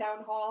at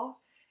Town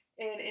Hall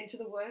in Into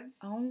the Woods?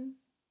 Oh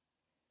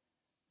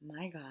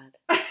my God.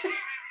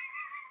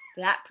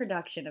 That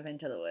production of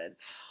Into the Woods.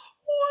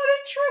 What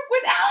a trip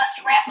with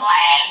Alice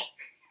Ripley!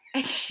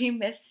 And she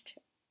missed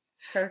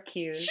her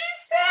cues. She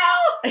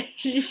fell!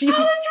 She Alice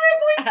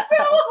Ripley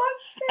fell on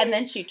stage! And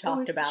then she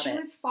talked about it. She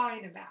was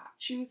fine about it.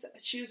 She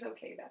was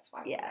okay. That's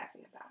why we're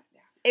laughing about it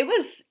now. It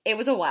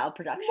was a wild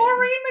production.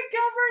 Maureen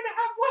McGovern,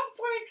 at one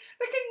point,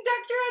 the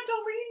conductor had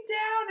to lean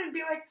down and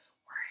be like,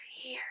 we're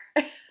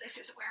here. This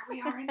is where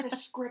we are in the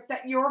script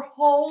that you're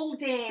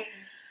holding.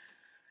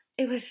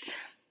 It was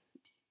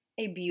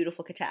a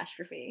beautiful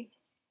catastrophe.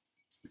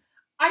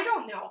 I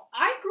don't know.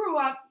 I grew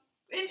up,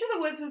 Into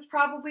the Woods was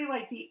probably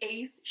like the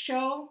 8th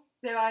show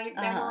that I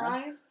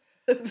memorized.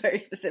 A very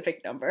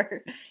specific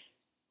number.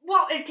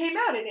 Well, it came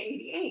out in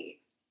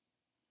 88,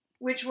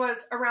 which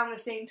was around the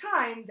same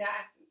time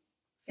that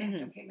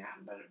Phantom came out,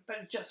 but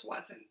it just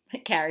wasn't.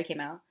 Carrie came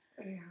out.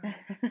 Yeah.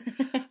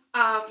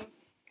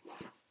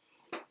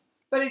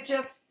 But it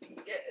just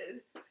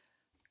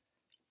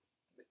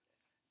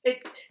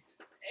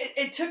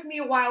it took me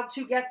a while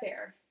to get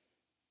there.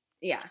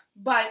 Yeah.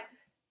 But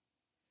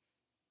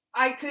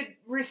I could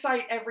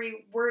recite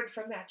every word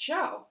from that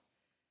show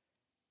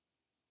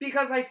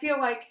because I feel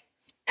like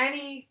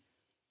any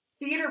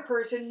theater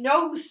person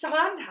knows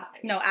Sondheim.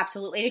 No,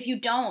 absolutely. If you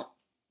don't,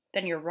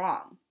 then you're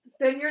wrong.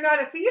 Then you're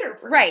not a theater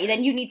person. Right,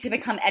 then you need to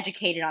become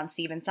educated on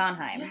Stephen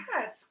Sondheim.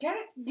 Yes, get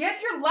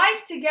your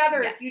life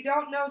together if you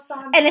don't know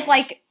Sondheim. And if,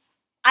 like,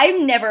 I've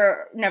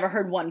never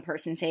heard one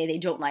person say they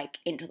don't like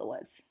Into the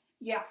Woods.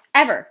 Yeah.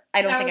 Ever.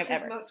 I don't think I've ever. That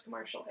was his most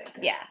commercial hit.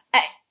 Yeah.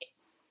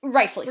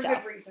 Rightfully so. For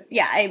good reason.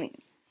 Yeah, I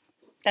mean,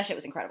 that shit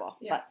was incredible.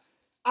 Yeah.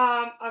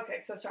 Okay,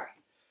 so sorry.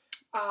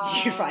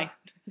 You're fine.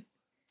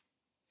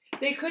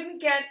 They couldn't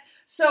get...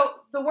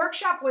 So, the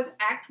workshop was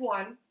Act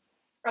 1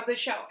 of the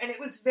show, and it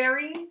was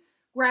very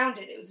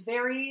grounded. It was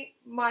very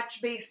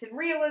much based in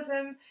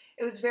realism.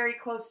 It was very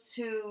close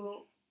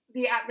to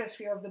the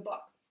atmosphere of the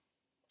book.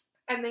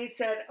 And they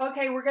said,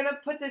 okay, we're going to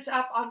put this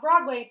up on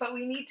Broadway, but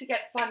we need to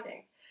get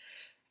funding.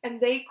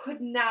 And they could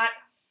not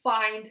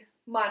find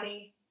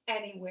money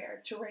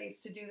anywhere to raise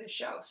to do the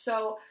show.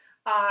 So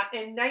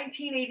in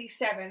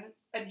 1987,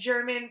 a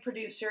German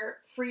producer,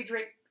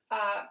 Friedrich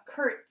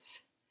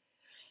Kurtz,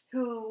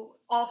 who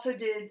also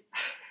did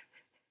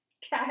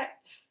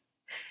Cats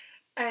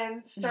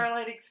and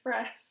Starlight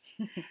Express,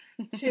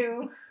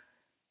 to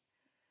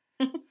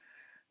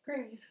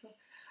great musical,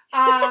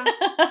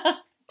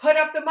 put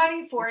up the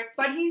money for it.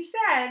 But he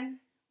said,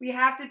 We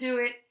have to do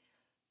it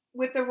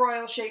with the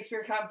Royal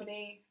Shakespeare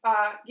Company.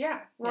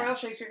 Royal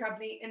Shakespeare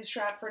Company in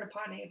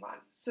Stratford-upon-Avon.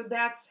 So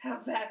that's how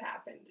that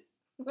happened.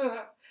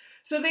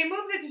 So they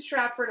moved it to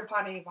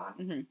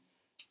Stratford-upon-Avon.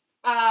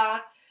 Mm-hmm.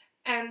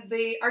 And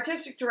the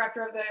artistic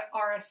director of the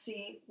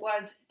RSC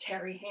was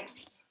Terry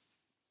Hands.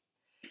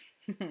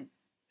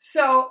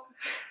 So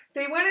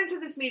they went into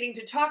this meeting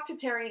to talk to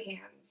Terry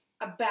Hands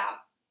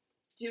about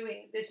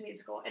doing this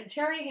musical. And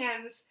Terry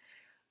Hands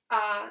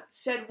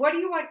said, what do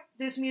you want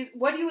this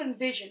what do you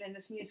envision in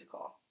this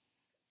musical?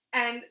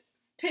 And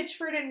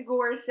Pitchford and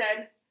Gore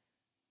said,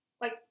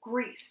 like,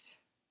 Grease.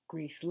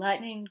 Grease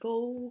lightning,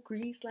 go,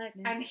 Grease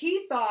lightning. And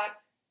he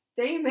thought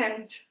they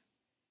meant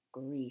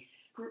Grease.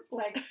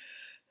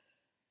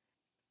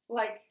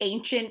 Like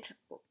ancient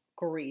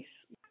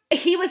Greece.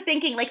 He was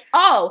thinking like,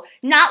 oh,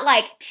 not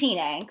like teen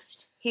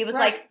angst. He was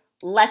like,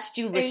 let's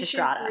do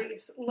Lysistrata.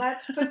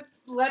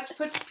 Let's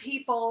put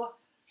people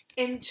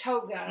in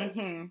togas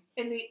in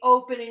the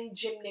opening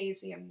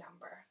gymnasium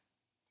number.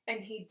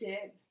 And he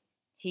did.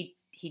 He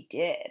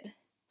did.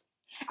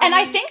 And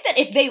I think that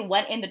if they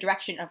went in the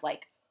direction of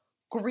like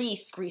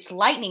Grease,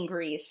 lightning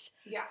Grease,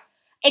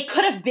 it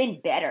could have been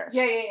better.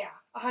 Yeah,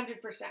 100%.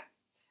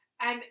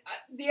 And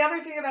the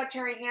other thing about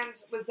Terry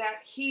Hands was that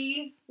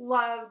he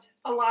loved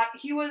a lot.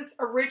 He was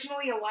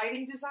originally a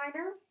lighting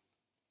designer.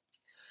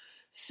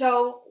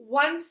 So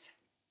once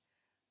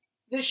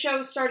the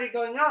show started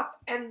going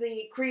up and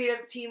the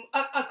creative team,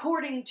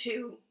 according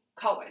to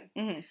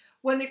Cohen,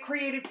 when the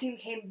creative team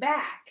came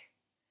back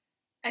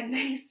and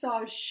they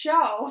saw a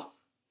show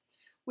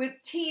with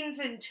teens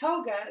in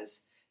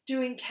togas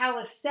doing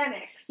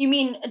calisthenics. You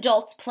mean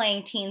adults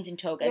playing teens in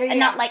togas, and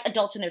not like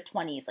adults in their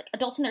 20s, like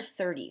adults in their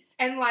 30s.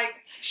 And like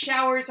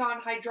showers on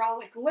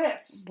hydraulic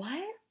lifts.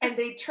 What? And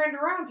they turned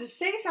around to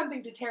say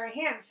something to Terry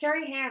Hands.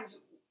 Terry Hands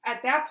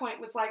at that point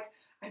was like,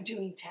 I'm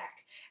doing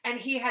tech. And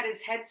he had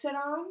his headset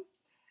on,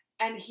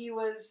 and he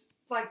was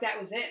like, that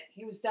was it.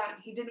 He was done.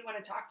 He didn't want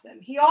to talk to them.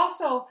 He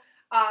also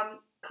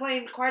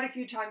claimed quite a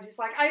few times, he's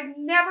like, I've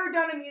never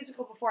done a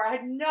musical before. I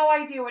had no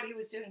idea what he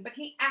was doing. But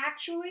he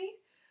actually...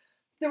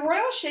 The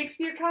Royal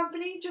Shakespeare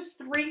Company, just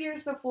 3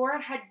 years before,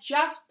 had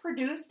just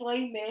produced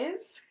Les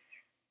Mis.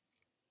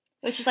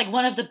 Which is like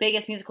one of the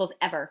biggest musicals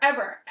ever.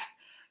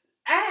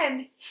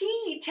 And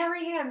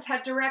Terry Hands,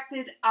 had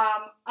directed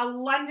a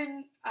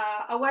London,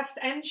 a West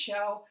End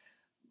show,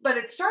 but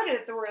it started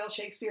at the Royal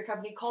Shakespeare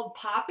Company called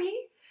Poppy.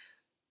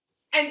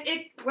 And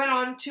it went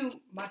on to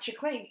much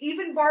acclaim.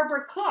 Even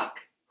Barbara Cook,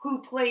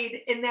 who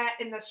played in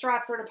the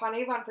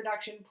Stratford-upon-Avon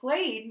production,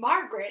 played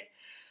Margaret,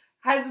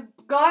 has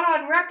gone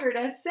on record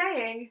as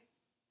saying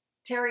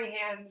Terry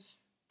Hands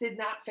did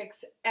not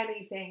fix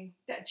anything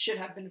that should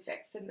have been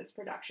fixed in this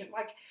production.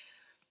 Like,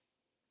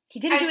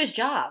 he didn't do his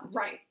job.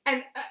 Right.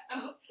 And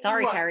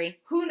sorry, look, Terry.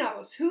 Who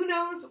knows? Who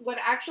knows what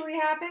actually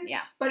happened?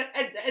 Yeah. But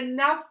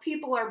enough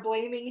people are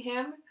blaming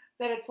him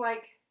that it's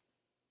like,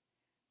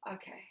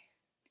 okay.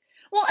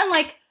 Well, and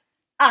like,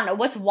 I don't know,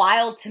 what's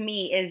wild to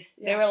me is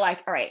they were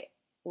like, all right,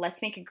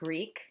 let's make it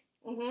Greek,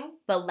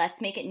 but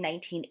let's make it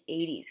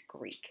 1980s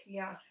Greek.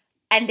 Yeah.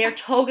 And their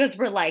togas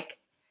were like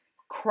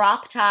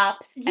crop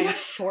tops and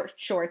short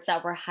shorts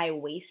that were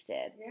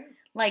high-waisted. Yeah.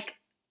 Like,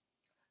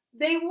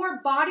 they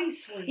wore body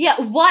sleeves. Yeah,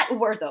 what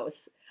were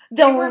those?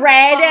 The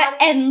red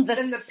and the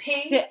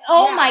pink.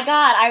 Oh my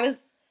God. I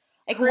was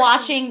like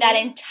watching that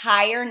scene.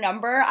 Entire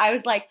number. I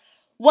was like,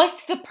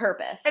 what's the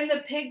purpose? And the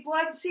pig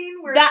blood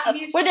scene where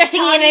they're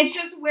singing he's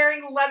just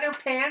wearing leather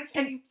pants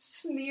and he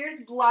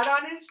smears blood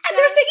on his chest. And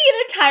they're singing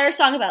an entire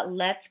song about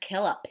let's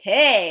kill a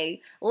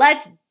pig.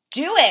 Let's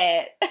do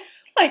it.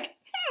 Like,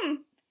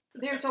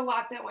 There's a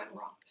lot that went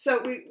wrong.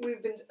 So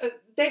we've been.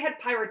 They had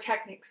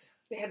pyrotechnics.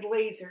 They had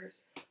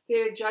lasers. They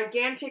had a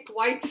gigantic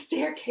white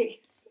staircase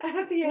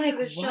at the end of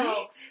the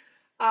show.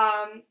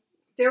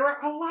 There were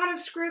a lot of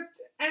script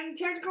and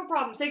technical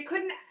problems. They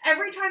couldn't.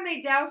 Every time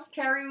they doused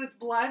Carrie with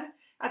blood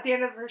at the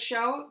end of her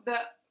show,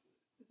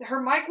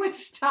 her mic would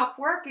stop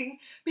working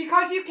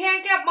because you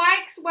can't get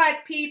mics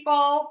wet,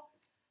 people.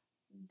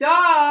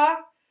 Duh.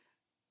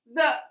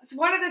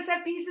 One of the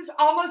set pieces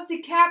almost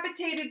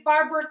decapitated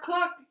Barbara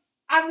Cook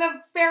on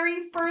the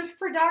very first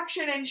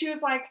production, and she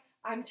was like,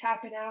 I'm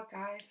tapping out,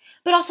 guys.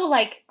 But also,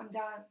 like, I'm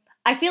done.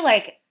 I feel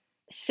like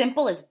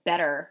simple is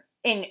better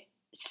in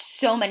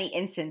so many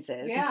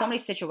instances, in so many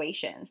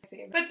situations.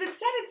 But the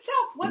set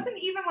itself wasn't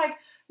even, like,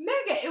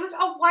 mega. It was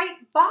a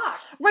white box.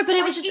 Right, but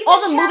it was just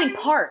all the moving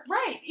parts.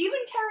 Right. Even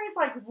Carrie's,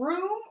 like,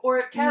 room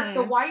or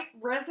the white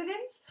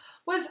residence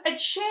was a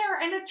chair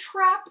and a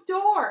trap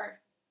door.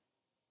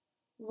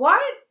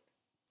 What?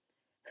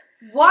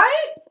 Okay.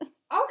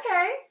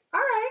 All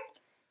right.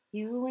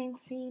 You ain't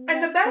seen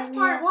And the best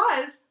part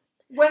was,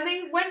 when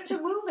they went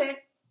to move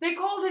it, they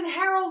called in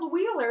Harold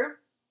Wheeler,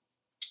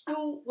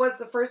 who was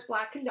the first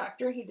black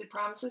conductor. He did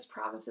Promises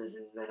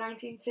in the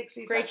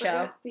 1960s. Great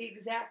show. The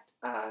exact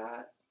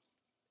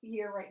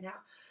year right now,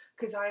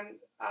 because I'm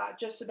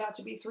just about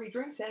to be 3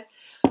 drinks in.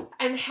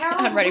 And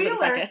I'm ready Wheeler, for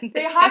the second.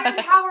 they hired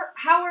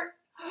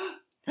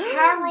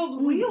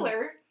Harold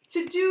Wheeler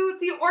to do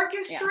the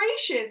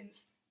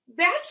orchestrations.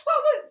 That's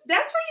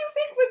what you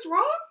think was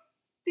wrong?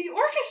 The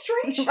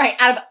orchestration? Right,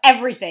 out of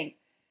everything.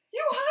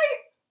 You hired...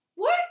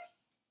 What?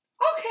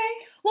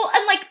 Okay. Well,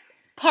 and, like,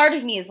 part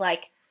of me is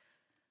like,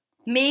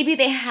 maybe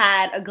they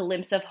had a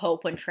glimpse of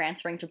hope when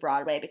transferring to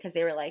Broadway because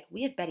they were like,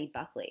 we have Betty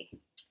Buckley.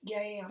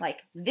 Yeah.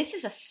 Like, this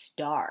is a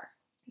star.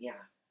 Yeah.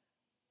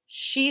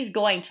 She's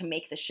going to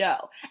make the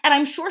show. And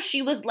I'm sure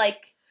she was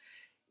like...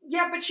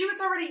 Yeah, but she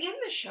was already in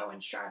the show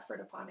in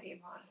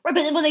Stratford-upon-Avon. Right,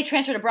 but then when they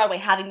transferred to Broadway,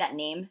 having that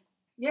name...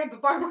 Yeah,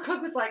 but Barbara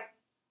Cook was like...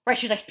 Right,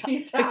 she was like...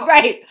 Peace out.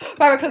 Right.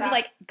 Barbara Cook was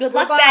like, good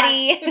luck,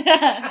 Goodbye.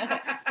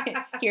 Betty.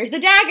 Here's the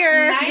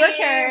dagger. Nice. Your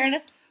turn.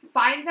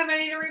 Find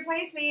somebody to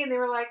replace me. And they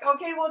were like,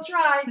 okay, we'll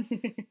try.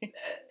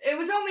 It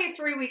was only a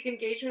 3-week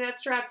engagement at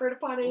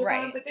Stratford-upon-Avon,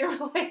 Right. but they were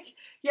like,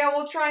 yeah,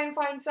 we'll try and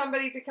find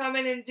somebody to come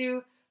in and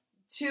do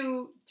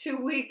two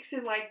weeks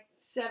in like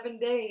 7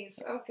 days.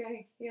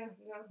 Okay, yeah,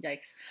 no.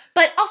 Yikes.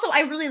 But also,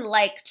 I really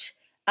liked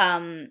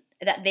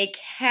that they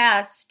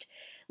cast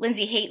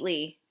Lindsay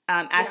Haley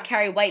as Yeah.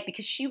 Carrie White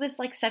because she was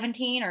like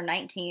 17 or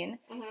 19.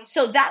 Mm-hmm.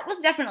 So that was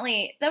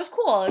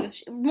cool. It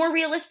was more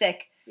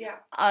realistic. Yeah,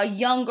 A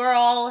young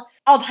girl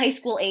of high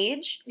school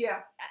age. yeah.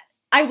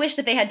 I wish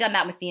that they had done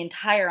that with the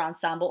entire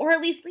ensemble, or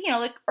at least,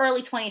 like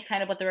early 20s,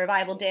 kind of what the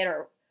revival did,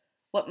 or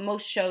what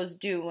most shows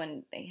do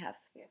when they have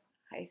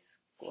high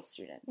school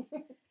students.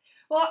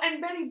 Well,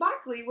 and Betty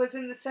Buckley was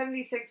in the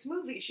 76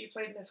 movie. She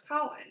played Miss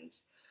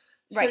Collins.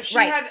 So Right, she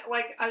right. had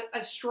like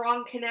a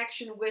strong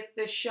connection with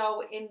the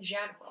show in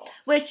general.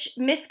 Which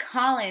Miss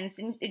Collins,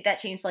 that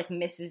changed to like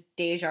Mrs.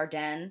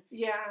 Desjardins.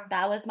 Yeah.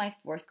 That was my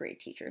 4th grade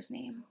teacher's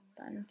name.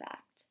 Fun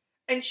fact.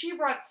 And she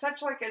brought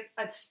such like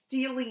a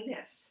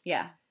steeliness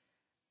Yeah.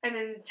 and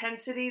an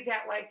intensity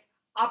that like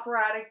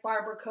operatic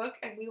Barbara Cook,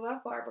 and we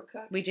love Barbara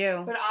Cook, We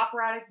do. but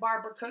operatic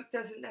Barbara Cook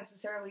doesn't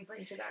necessarily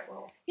bring to that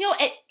role.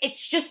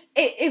 It's just,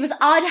 it was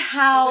odd I'm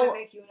how, gonna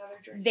make you another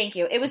drink. thank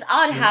you. It was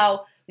odd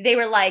how they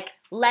were like,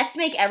 let's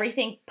make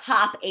everything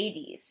pop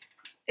 80s.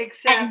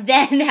 Except, And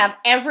then have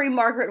every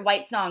Margaret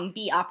White song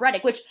be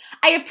operatic, which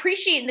I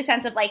appreciate in the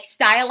sense of like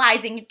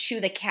stylizing to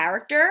the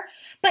character,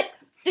 but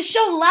the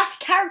show lacked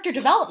character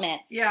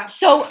development. yeah,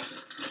 So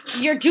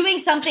you're doing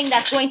something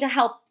that's going to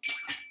help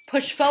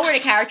push forward a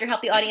character,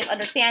 help the audience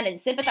understand and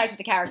sympathize with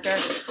the character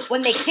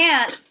when they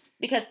can't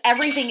because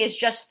everything is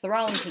just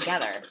thrown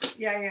together.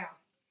 yeah.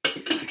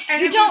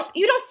 And You don't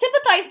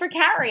sympathize for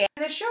Carrie.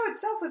 the show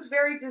itself was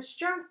very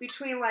disjunct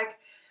between like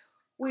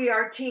we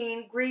are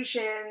teen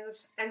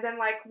Grecians and then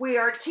like we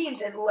are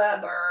teens in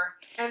leather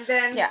and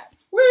then Yeah.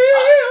 we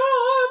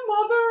are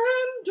mother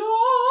and daughter.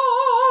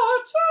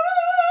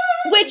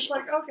 Which- It's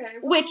like okay,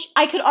 Which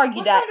I could argue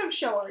what that kind of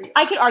show are you?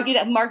 I could argue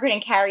that Margaret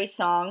and Carrie's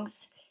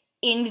songs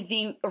in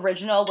the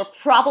original were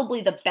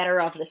probably the better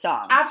of the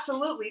songs.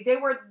 Absolutely, they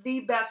were the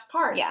best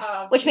part. Yeah,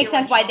 of which the makes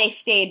sense why original. they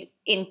stayed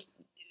in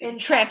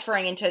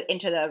transferring into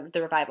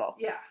the revival.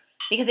 Yeah,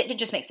 Because it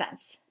just makes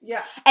sense.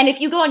 yeah, And if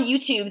you go on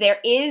YouTube, there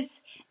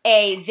is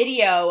a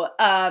video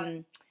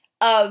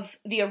of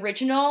the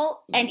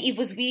original and Eve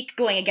Was Weak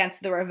going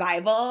against the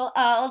revival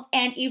of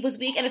And Eve Was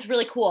Weak, and it's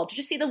really cool to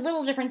just see the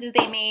little differences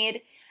they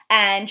made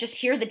and just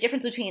hear the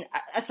difference between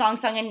a song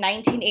sung in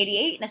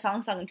 1988 and a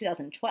song sung in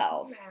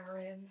 2012.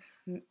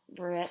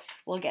 Marin.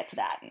 We'll get to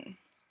that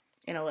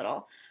in a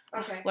little.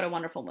 Okay. What a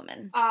wonderful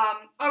woman.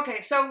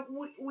 Okay, so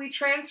we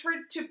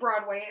transferred to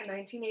Broadway in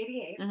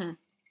 1988. Mhm.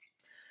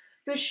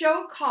 The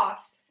show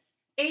cost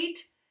 $8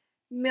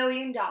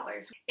 million.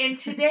 In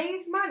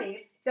today's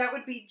money, that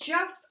would be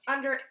just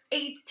under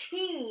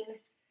 $18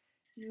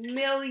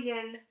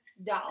 million.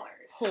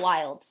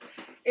 Wild.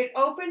 It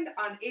opened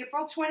on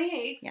April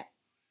 28th. Yeah.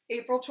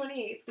 April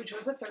 28th, which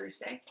was a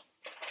Thursday.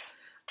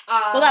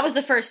 Well, that was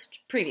the first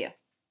preview.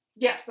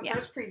 Yes, the Yeah.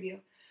 first preview.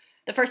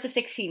 The first of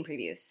 16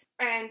 previews.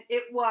 And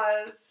it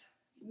was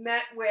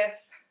met with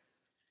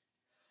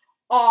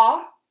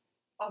awe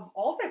of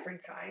all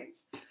different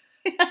kinds.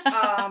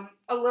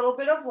 A little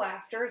bit of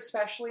laughter,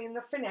 especially in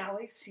the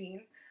finale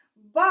scene.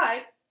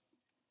 But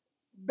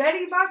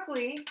Betty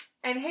Buckley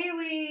and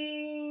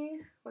Haley,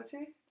 what's her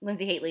name?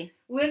 Lindsay Haley.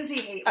 Lindsay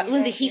Haley.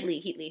 Lindsay thank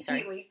you. Heatley,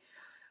 sorry. Heatley,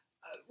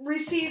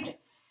 received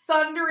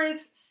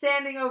thunderous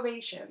standing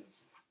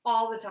ovations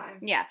all the time.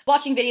 Yeah.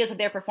 Watching videos of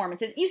their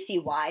performances, you see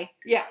why.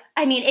 Yeah.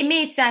 I mean, it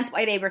made sense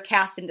why they were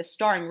cast into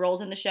starring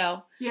roles in the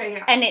show.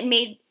 Yeah. And it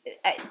made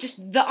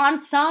just the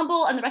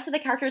ensemble and the rest of the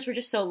characters were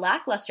just so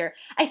lackluster.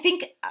 I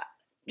think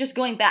just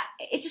going back,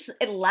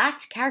 it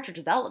lacked character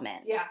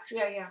development. Yeah.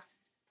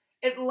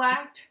 It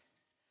lacked,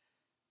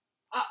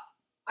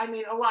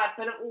 a lot,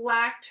 but it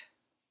lacked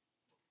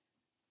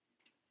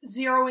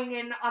zeroing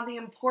in on the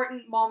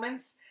important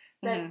moments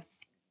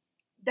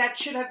that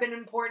should have been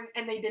important,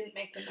 and they didn't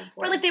make them important.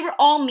 Or like they were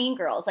all mean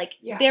girls. Like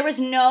there was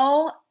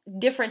no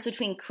difference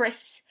between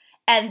Chris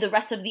and the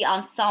rest of the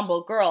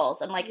ensemble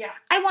girls. And like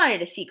I wanted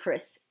to see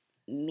Chris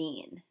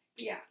mean.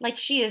 Yeah. Like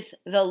she is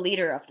the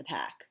leader of the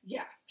pack.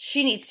 Yeah.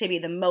 She needs to be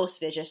the most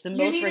vicious, the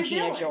most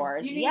Regina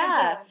George. You need Yeah.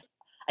 a villain.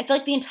 I feel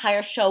like the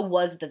entire show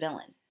was the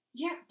villain.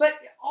 Yeah, but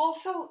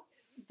also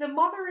the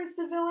mother is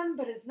the villain,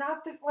 but is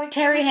not the like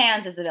Terry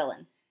Hands is the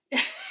villain.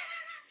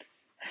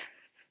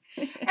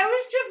 It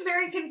was just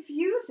very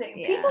confusing.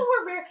 Yeah. People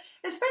were very,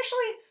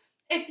 especially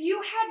if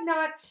you had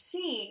not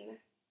seen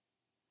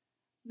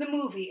the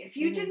movie, if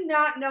you did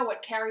not know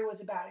what Carrie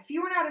was about, if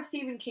you were not a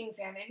Stephen King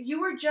fan and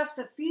you were just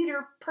a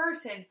theater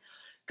person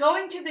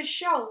going to the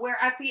show where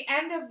at the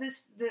end of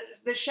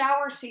the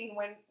shower scene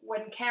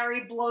when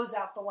Carrie blows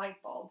out the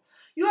light bulb,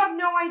 you have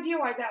no idea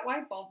why that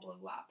light bulb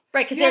blew up.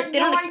 Right, because they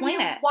don't explain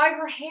it. Why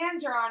her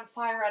hands are on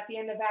fire at the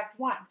end of Act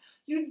 1.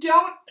 You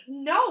don't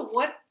know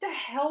what the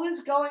hell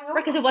is going on.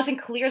 Right, because it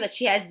wasn't clear that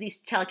she has these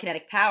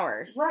telekinetic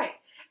powers. Right.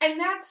 And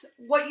that's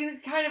what you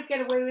kind of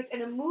get away with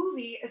in a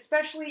movie,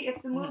 especially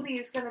if the movie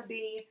is going to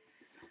be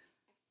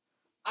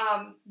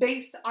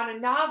based on a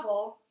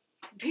novel.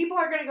 People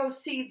are going to go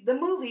see the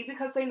movie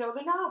because they know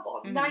the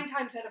novel. 9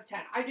 times out of 10.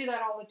 I do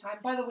that all the time.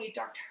 By the way,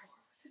 Dark Tower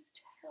was a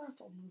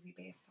terrible movie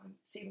based on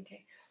Stephen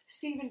King.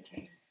 Stephen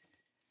King.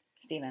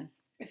 Stephen.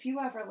 If you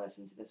ever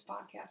listen to this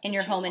podcast. In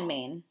your home in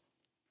Maine.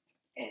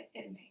 In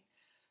Maine.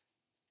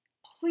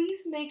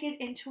 Please make it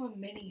into a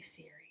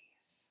mini-series.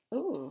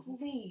 Ooh.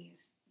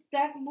 Please.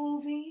 That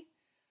movie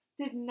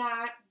did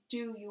not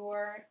do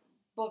your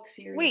book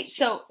series Wait,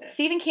 justice. so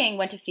Stephen King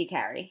went to see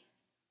Carrie.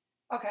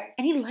 Okay.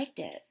 And he liked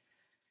it.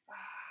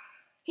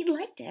 He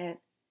liked it.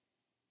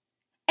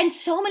 And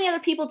so many other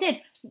people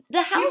did.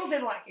 The house. People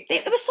did like it.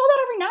 It was sold out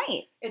every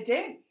night. It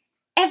did.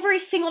 Every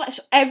single night.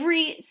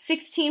 Every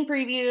 16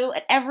 preview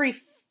and every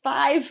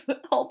 5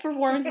 whole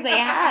performances they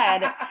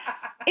had.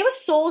 It was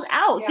sold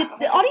out. Yeah,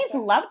 the audience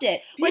loved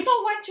it.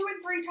 People went 2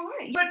 and 3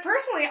 times. But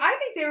personally, I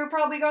think they were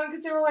probably going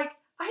because they were like,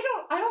 I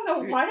don't know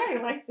why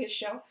I like this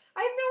show. I have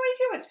no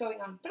idea what's going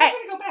on. But I'm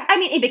going to go back. I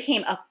mean, it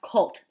became a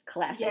cult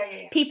classic.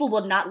 Yeah. People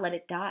would not let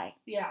it die.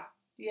 Yeah.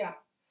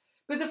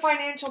 But the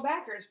financial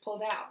backers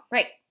pulled out.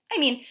 Right. I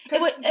mean,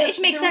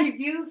 it makes sense.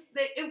 Reviews,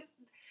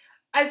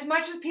 as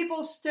much as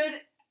people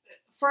stood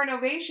for an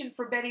ovation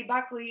for Betty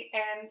Buckley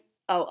and...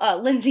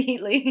 Lindsay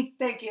Lee.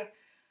 Thank you.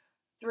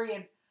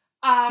 3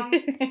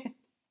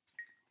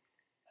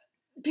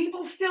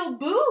 people still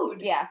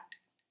booed. Yeah.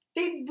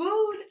 They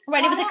booed.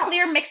 Right, it was a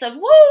clear mix of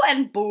woo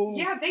and boo.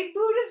 Yeah, they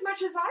booed as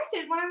much as I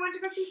did when I went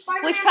to go see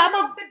Spider-Man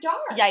Off the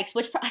Dark. Yikes,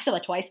 I saw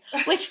that twice.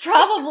 Which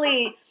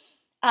probably,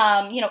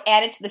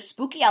 added to the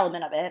spooky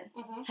element of it.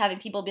 Mm-hmm. Having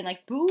people being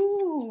like,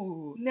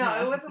 boo.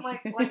 No, it wasn't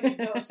like a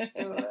ghost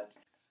boo.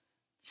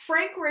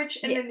 Frank Rich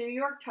in the New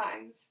York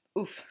Times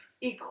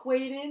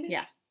equated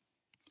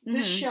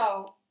the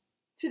show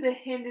to the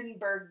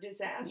Hindenburg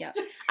disaster. Yeah.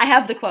 I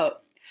have the quote.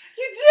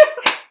 You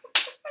do?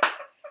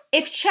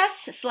 If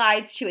chess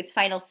slides to its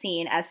final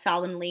scene as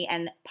solemnly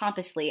and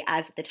pompously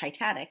as the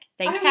Titanic,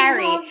 then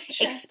Carrie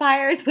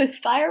expires with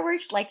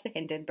fireworks like the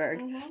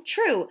Hindenburg. Mm-hmm.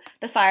 True,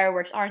 the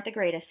fireworks aren't the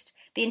greatest.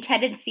 The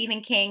intended Stephen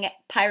King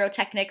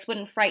pyrotechnics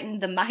wouldn't frighten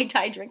the Mai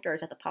Tai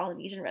drinkers at the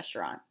Polynesian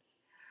restaurant.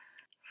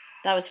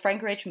 That was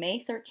Frank Rich,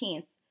 May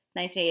 13th,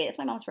 1988. It's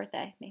my mom's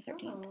birthday, May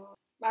 13th. Oh.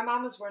 My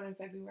mom was born in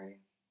February,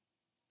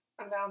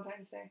 on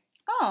Valentine's Day.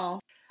 Oh.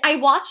 I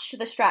watched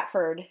the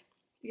Stratford.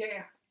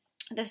 Yeah.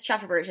 The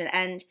Stratford version,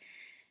 and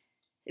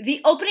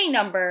the opening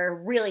number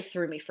really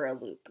threw me for a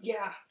loop.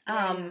 Yeah.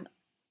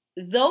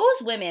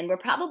 Those women were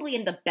probably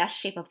in the best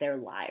shape of their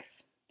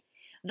lives.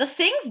 The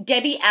things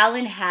Debbie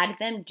Allen had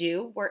them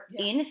do were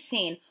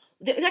insane.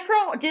 That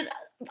girl did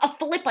a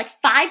flip like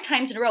 5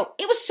 times in a row.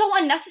 It was so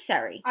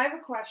unnecessary. I have a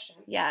question.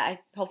 Yeah,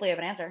 hopefully I have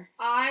an answer.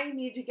 I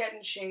need to get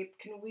in shape.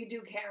 Can we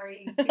do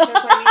Carrie? Because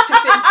I need to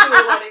fit into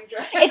a wedding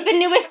dress. It's the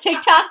newest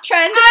TikTok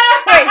trend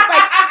where it's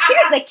like,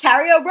 here's the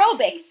Carrie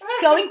aerobics.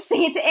 Going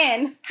sing it to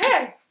in.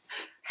 Hey.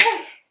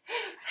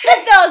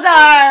 Lift those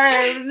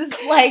arms.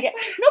 Like,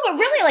 no, but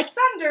really, like,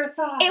 thunder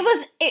thoughts. It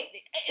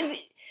was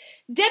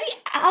Debbie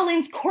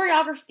Allen's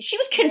choreography. She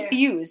was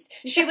confused.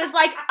 Yeah. She was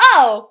like,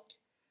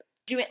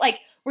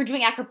 we're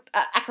doing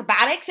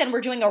acrobatics and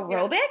we're doing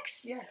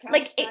aerobics. Yeah,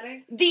 like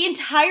the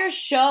entire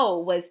show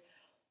was.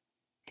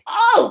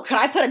 Could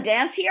I put a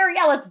dance here?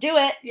 Yeah, let's do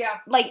it. Yeah,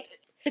 like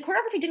the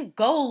choreography didn't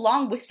go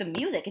along with the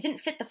music. It didn't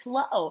fit the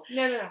flow.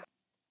 No.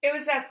 It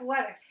was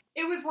athletic.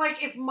 It was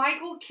like if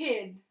Michael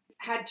Kidd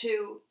had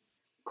to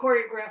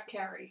choreograph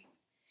Carrie.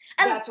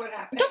 And that's what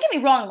happened. Don't get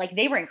me wrong, like,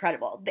 they were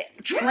incredible. They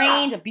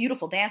trained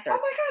beautiful dancers. Oh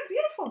my god,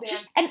 beautiful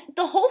dance. And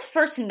the whole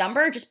first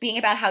number just being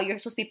about how you're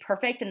supposed to be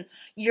perfect and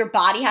your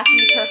body has to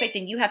be perfect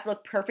and you have to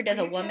look perfect as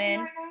a woman.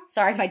 Right,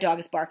 sorry, my dog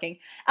is barking.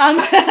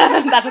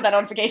 That's what that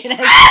notification is.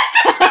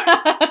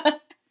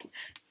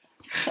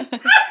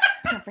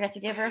 Don't forget to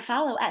give her a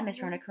follow at Miss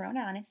Rona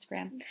Corona on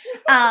Instagram.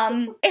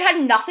 It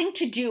had nothing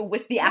to do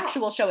with the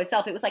actual show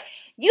itself. It was like,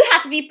 you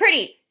have to be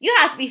pretty. You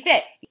have to be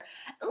fit.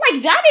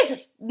 Like, that is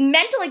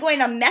mentally going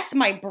to mess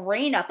my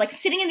brain up. Like,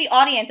 sitting in the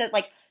audience at,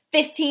 like,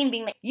 15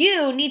 being like,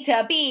 you need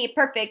to be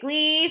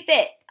perfectly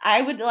fit.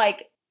 I would,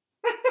 like...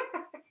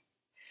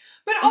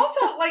 But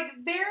also, like,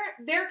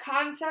 their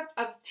concept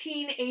of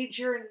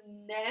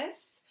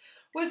teenager-ness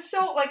was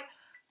so, like,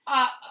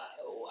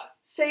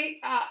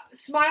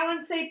 smile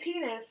and say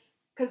penis,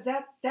 because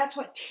that's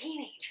what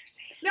teenagers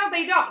say. No,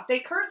 they don't.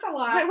 They curse a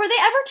lot. Wait, were they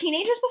ever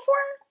teenagers before?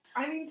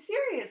 I mean,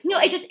 seriously. No,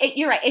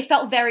 you're right. It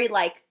felt very,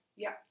 like...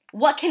 Yeah.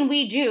 what can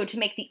we do to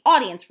make the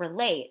audience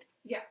relate?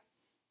 Yeah.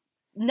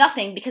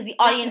 Nothing, because the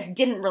audience Nothing.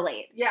 didn't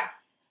relate. Yeah.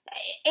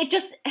 It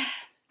just...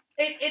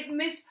 It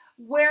missed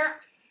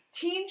where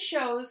teen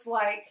shows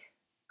like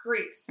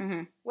Grease,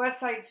 Mhm. West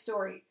Side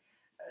Story,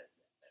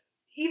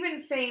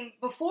 even Fame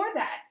before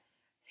that,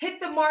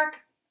 hit the mark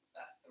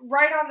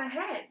right on the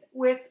head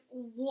with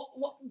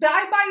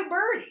Bye Bye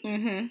Birdie.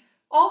 Mm-hmm.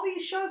 All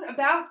these shows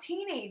about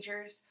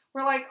teenagers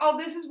were like, oh,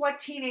 this is what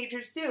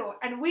teenagers do.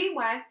 And we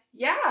went,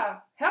 yeah,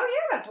 hell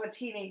yeah, that's what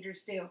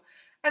teenagers do.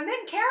 And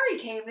then Carrie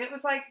came and it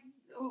was like,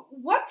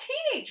 what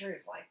teenager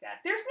is like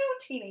that? There's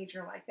no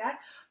teenager like that.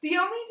 The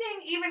only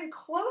thing even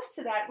close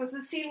to that was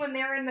the scene when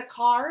they're in the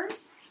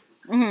cars.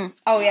 Mm-hmm.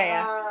 Oh,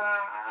 yeah.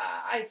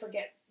 I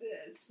forget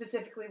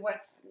specifically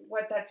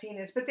what that scene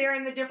is, but they're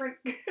in the different...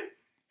 they're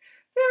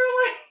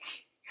like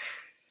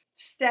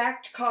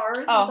stacked cars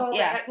with all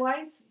the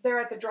headlights. They're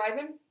at the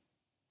drive-in.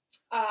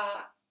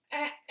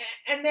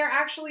 And they're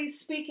actually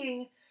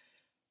speaking...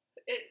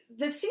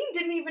 The scene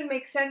didn't even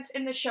make sense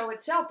in the show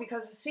itself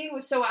because the scene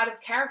was so out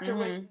of character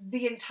with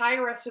the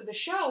entire rest of the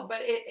show, but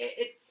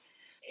it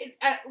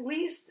at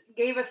least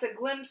gave us a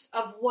glimpse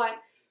of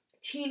what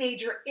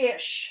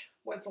teenager-ish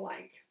was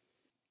like.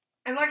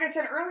 And like I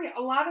said earlier,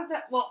 a lot of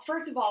that, well,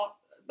 first of all,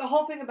 the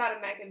whole thing about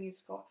a mega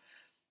musical,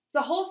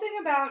 the whole thing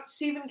about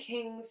Stephen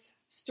King's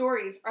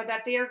stories are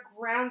that they are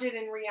grounded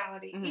in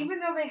reality, even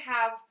though they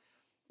have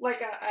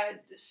like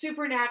a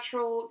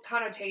supernatural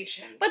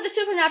connotation. But the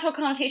supernatural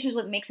connotation is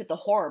what makes it the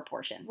horror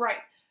portion. Right.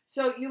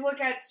 So you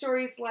look at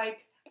stories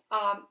like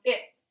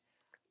It,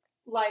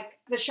 like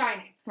The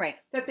Shining. Right.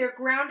 That they're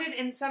grounded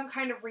in some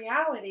kind of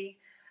reality,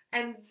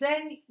 and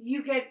then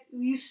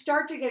you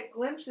start to get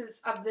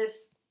glimpses of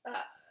this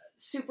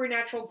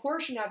supernatural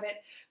portion of it,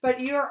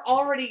 but you're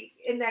already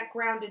in that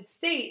grounded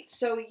state,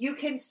 so you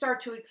can start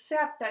to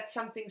accept that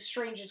something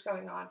strange is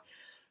going on.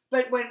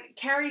 But when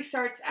Carrie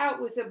starts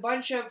out with a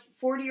bunch of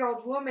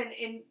 40-year-old women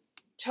in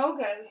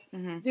togas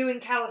doing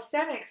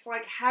calisthenics,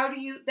 like,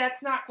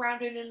 that's not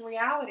grounded in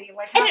reality.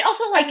 Like, and it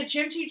also, like... And the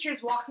gym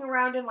teacher's walking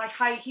around in, like,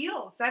 high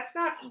heels. That's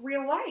not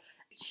real life.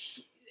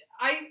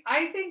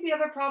 I think the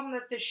other problem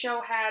that this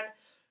show had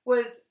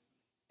was,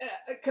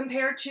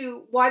 compared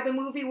to why the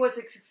movie was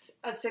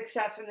a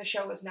success and the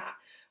show was not,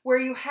 where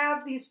you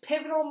have these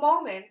pivotal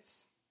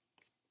moments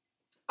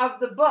of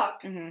the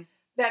book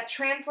that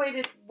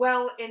translated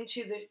well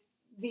into the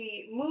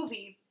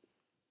movie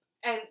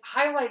and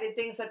highlighted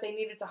things that they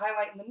needed to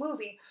highlight in the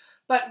movie,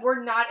 but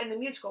were not in the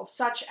musical,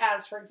 such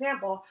as, for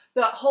example,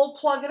 the whole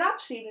plug it up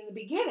scene in the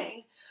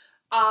beginning.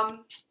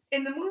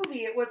 In the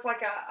movie, it was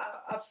like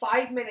a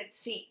 5-minute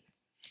scene.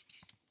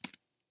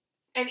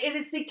 And it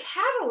is the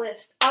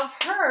catalyst of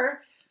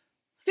her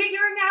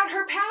figuring out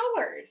her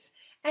powers.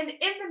 And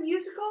in the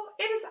musical,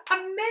 it is a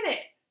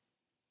minute.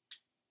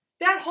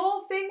 That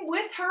whole thing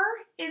with her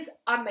is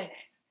a minute.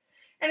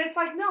 And it's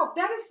like, no,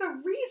 that is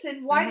the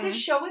reason why this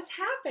show is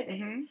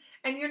happening.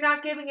 And you're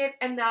not giving it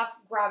enough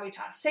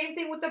gravitas. Same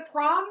thing with the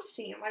prom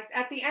scene. Like,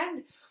 at the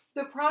end,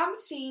 the prom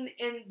scene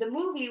in the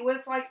movie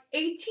was like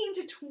 18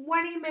 to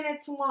 20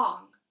 minutes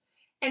long.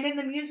 And in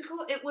the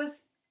musical, it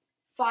was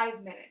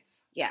 5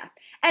 minutes. Yeah.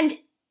 And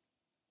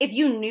if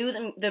you knew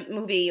the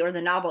movie or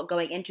the novel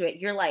going into it,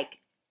 you're like,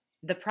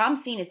 the prom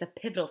scene is the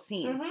pivotal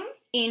scene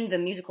in the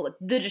musical.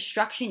 The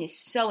destruction is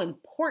so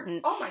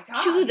important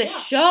to the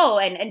show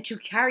and to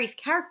Carrie's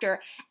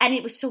character, and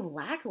it was so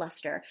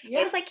lackluster. Yeah.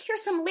 It was like,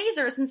 here's some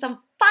lasers and some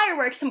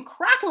fireworks, some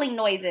crackling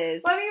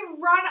noises. Let me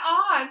run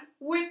on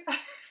with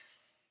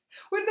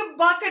a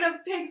bucket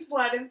of pig's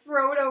blood and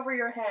throw it over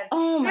your head.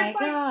 Oh my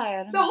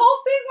God. The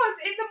whole thing was,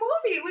 in the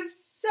movie, it was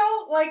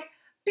so, like,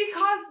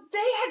 because they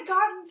had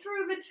gotten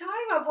through the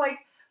time of, like,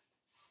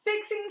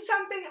 fixing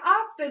something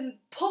up and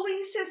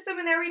pulley system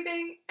and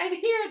everything, and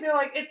here they're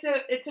like,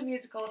 it's a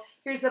musical.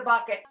 Here's a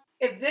bucket.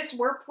 If this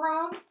were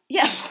prom,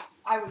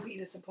 I would be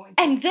disappointed.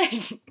 And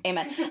then,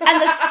 amen.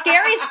 And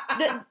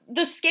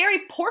the scary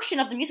portion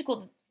of the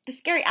musical, the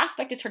scary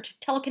aspect is her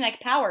telekinetic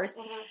powers,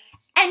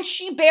 and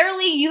she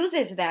barely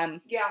uses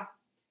them. Yeah,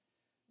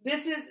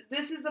 this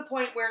is the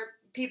point where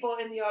people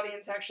in the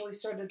audience actually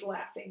started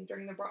laughing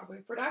during the Broadway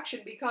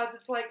production, because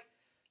it's like,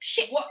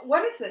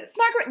 what is this?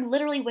 Margaret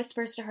literally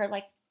whispers to her,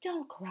 like,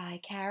 don't cry,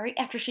 Carrie,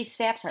 after she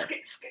stabs her.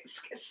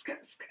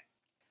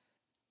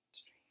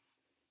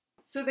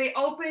 So they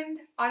opened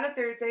on a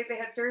Thursday. They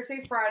had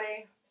Thursday,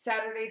 Friday,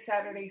 Saturday,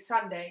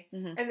 Sunday,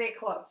 and they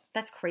closed.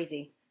 That's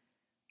crazy.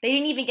 They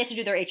didn't even get to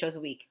do their 8 shows a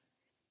week.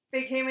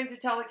 They came into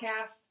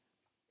telecast.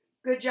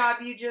 Good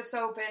job, you just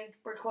opened.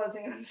 We're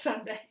closing on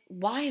Sunday.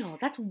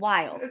 Wild. That's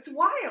wild. It's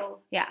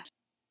wild. Yeah.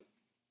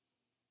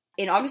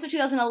 In August of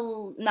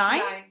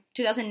 2009,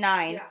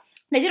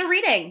 they did a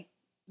reading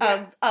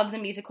of the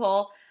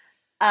musical.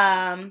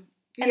 And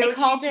they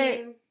called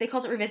it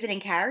Revisiting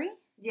Carrie?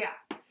 Yeah.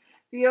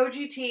 The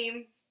OG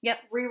team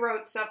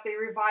rewrote stuff. They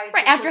revised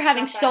it. After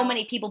having so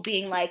many people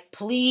being like,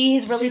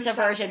 please release a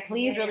version.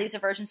 Please release a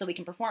version so we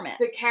can perform it.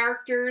 The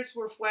characters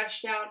were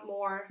fleshed out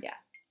more. Yeah.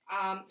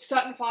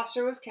 Sutton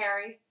Foster was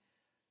Carrie.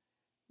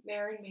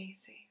 Mary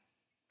Maisie.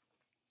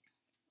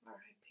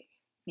 R.I.P.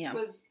 Yeah.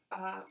 was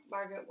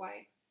Margaret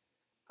White.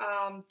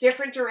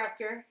 Different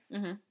director.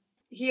 Mm-hmm.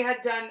 He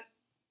had done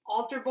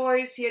Altar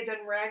Boys. He had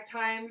done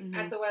Ragtime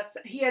at the West.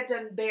 He had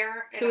done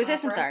Bear. Who is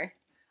this? I'm sorry.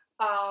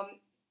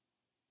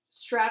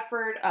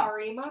 Stratford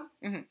Arima.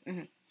 Mm-hmm.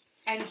 Mm-hmm.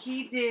 And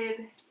he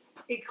did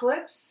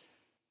Eclipse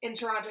in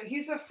Toronto.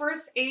 He's the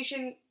first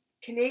Asian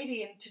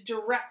Canadian to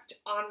direct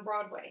on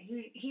Broadway.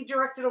 He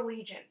directed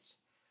Allegiance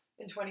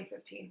in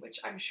 2015, which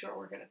I'm sure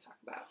we're going to talk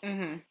about.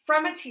 Mm-hmm.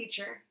 From a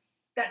teacher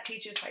that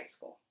teaches high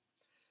school.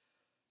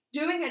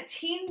 Doing a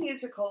teen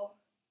musical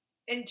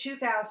in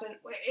 2000,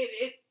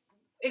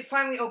 it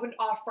finally opened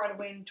off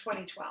Broadway in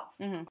 2012.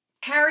 Mm-hmm.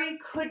 Carrie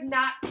could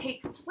not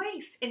take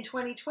place in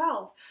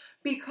 2012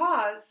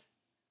 because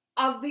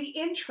of the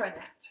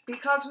intranet.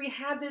 Because we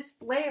had this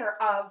layer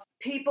of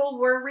people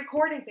were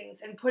recording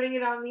things and putting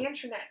it on the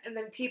internet, and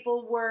then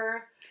people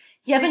were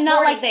but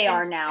not like they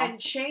are now.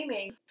 And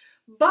shaming.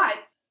 But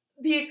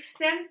the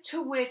extent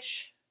to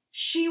which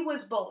she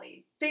was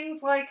bullied,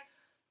 things like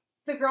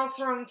the girls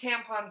throwing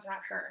tampons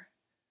at her,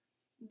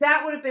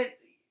 that would have been...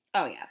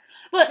 Oh, yeah.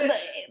 But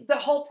the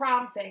whole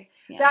prom thing.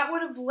 Yeah. That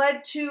would have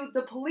led to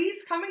the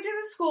police coming to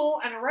the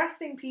school and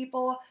arresting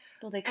people.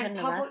 Well, they couldn't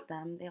arrest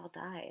them. They all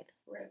died.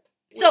 Rip.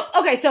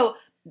 So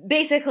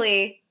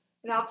basically,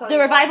 the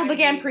revival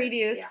began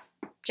previews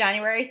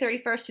January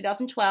 31st,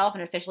 2012,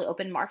 and officially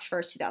opened March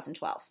 1st,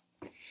 2012.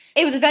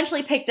 It was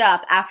eventually picked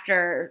up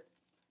after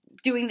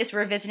doing this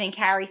revisiting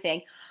Carrie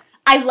thing.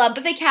 I love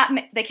that they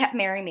kept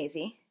Mary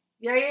Maisie.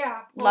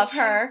 Yeah. Well, love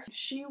her.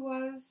 She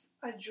was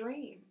a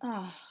dream.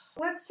 Oh.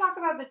 Let's talk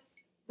about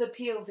the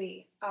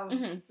POV of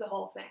the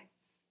whole thing,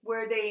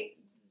 where they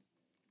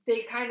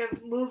kind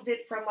of moved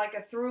it from like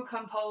a through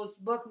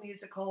composed book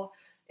musical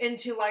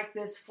into like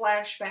this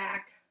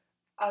flashback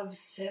of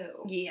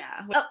Sue.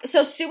 Yeah.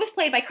 So Sue was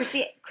played by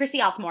Chrissy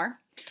Altomore,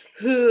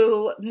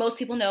 who most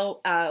people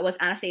know was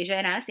Anastasia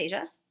in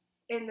Anastasia.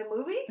 In the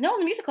movie? No, in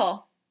the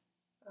musical.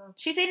 Oh.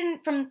 She stayed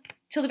from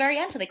till the very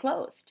end till they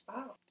closed.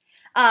 Oh.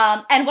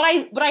 And what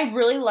I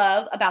really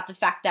love about the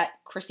fact that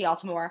Chrissy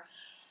Altomore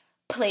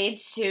played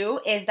Sue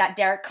is that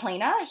Derek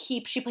Klena,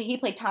 he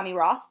played Tommy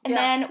Ross, and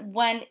then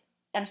when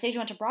Anastasia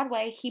went to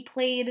Broadway, he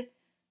played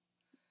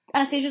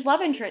Anastasia's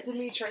love interest,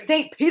 Dimitri.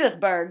 St.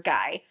 Petersburg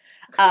guy.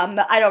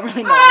 I don't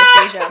really know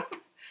Anastasia.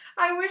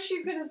 I wish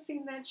you could have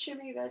seen that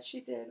shimmy that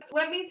she did.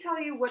 Let me tell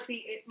you what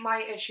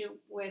my issue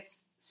with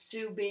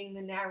Sue being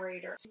the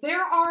narrator.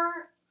 There are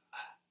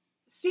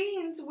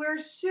scenes where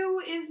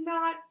Sue is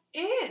not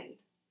in.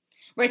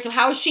 Right, so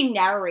how is she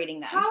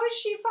narrating them? How is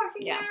she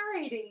fucking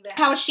narrating them?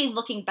 How is she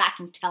looking back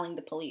and telling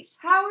the police?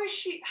 How does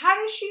she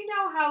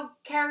know how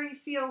Carrie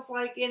feels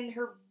like in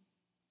her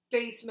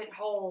basement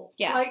hole?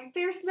 Yeah. Like,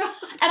 there's no...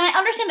 And I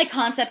understand the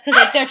concept, because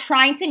like, they're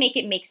trying to make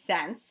it make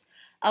sense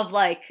of,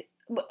 like,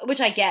 which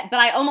I get, but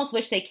I almost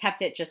wish they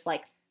kept it just,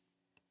 like,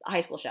 a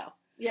high school show.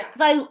 Yeah.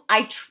 Because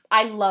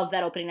I love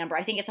that opening number.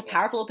 I think it's a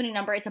powerful opening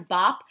number. It's a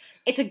bop.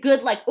 It's a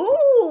good, like,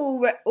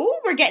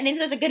 we're getting into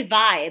this, a good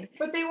vibe.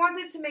 But they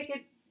wanted to make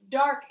it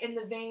dark in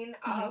the vein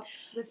of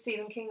the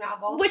Stephen King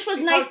novel. Which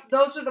was nice.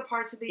 Those are the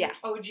parts of the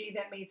OG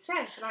that made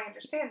sense, and I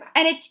understand that.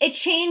 And it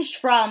changed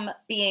from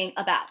being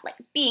about, like,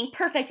 being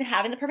perfect and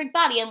having the perfect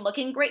body and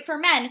looking great for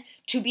men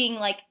to being,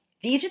 like,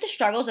 these are the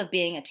struggles of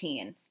being a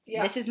teen.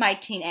 Yeah. This is my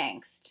teen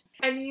angst.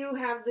 And you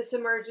have this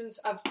emergence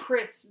of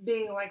Chris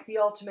being, like, the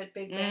ultimate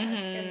big man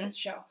in the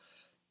show.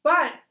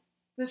 But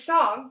the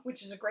song,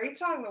 which is a great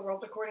song, The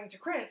World According to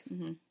Chris...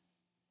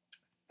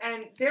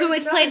 And who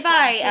is played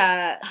by,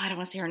 I don't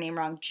want to say her name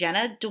wrong,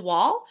 Jenna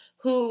DeWall,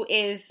 who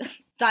is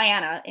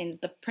Diana in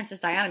the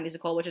Princess Diana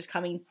musical, which is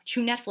coming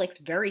to Netflix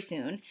very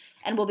soon,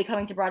 and will be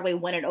coming to Broadway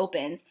when it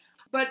opens.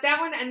 But that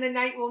one and The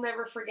Night We'll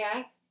Never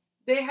Forget,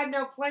 they had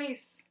no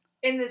place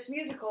in this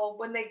musical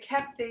when they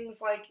kept things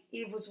like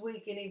Eve Was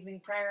Weak and Evening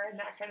Prayer and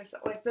that kind of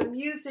stuff. Like, the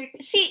music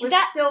was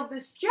still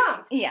this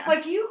junk. Yeah.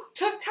 Like, you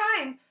took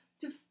time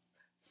to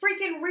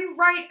freaking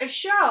rewrite a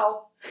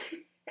show,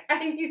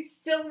 and you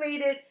still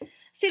made it...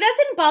 See, that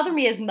didn't bother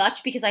me as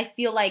much because I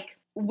feel like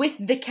with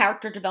the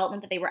character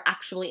development that they were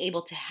actually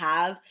able to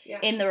have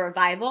in the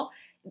revival,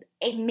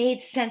 it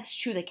made sense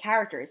to the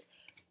characters.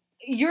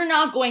 You're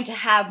not going to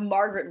have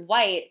Margaret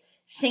White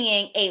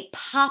singing a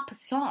pop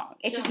song.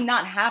 It's just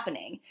not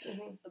happening.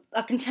 Mm-hmm.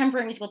 A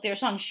contemporary musical theater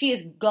song, she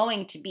is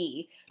going to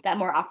be that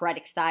more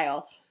operatic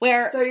style.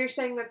 So you're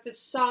saying that the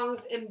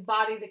songs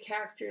embody the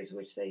characters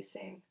which they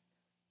sing?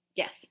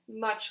 Yes.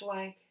 Much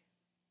like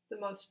the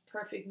most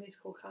perfect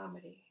musical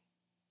comedy.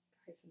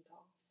 And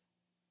dolls.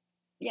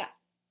 Yeah.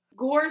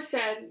 Gore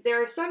said,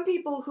 there are some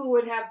people who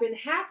would have been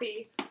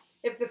happy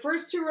if the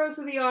first 2 rows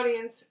of the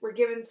audience were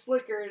given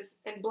slickers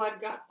and blood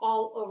got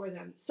all over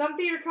them. Some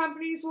theater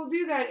companies will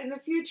do that in the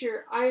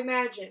future, I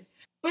imagine.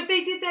 But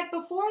they did that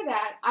before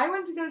that. I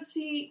went to go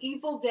see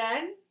Evil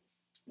Dead,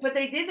 but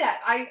they did that.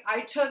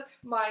 I took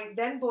my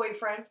then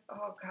boyfriend,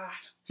 oh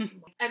God,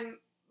 and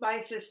my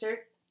sister,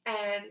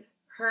 and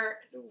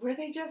were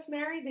they just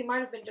married? They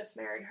might have been just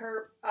married,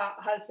 her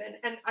husband.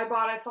 And I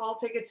bought us all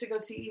tickets to go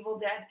see Evil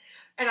Dead.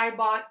 And I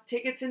bought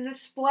tickets in the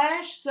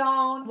Splash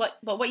Zone.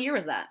 What year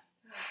was that?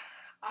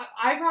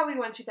 I probably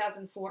went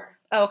 2004.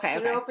 Oh, okay.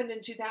 It opened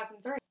in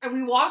 2003. And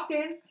we walked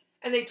in,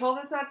 and they told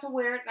us not to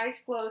wear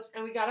nice clothes,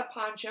 and we got a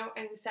poncho,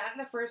 and we sat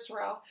in the first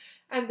row,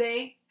 and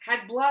they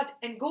had blood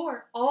and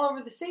gore all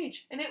over the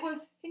stage, and it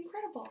was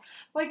incredible.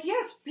 Like,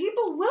 yes,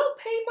 people will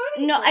pay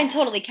money. No, for and that.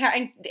 totally,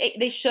 Karen,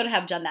 they should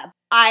have done that.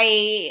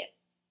 I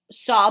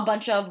saw a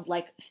bunch of,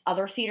 like,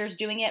 other theaters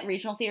doing it,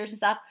 regional theaters and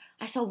stuff.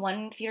 I saw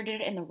one theater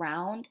did it in the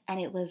Round, and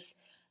it was,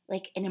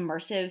 like, an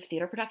immersive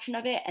theater production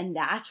of it, and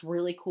that's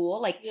really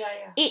cool. Like,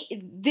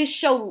 this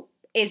show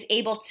is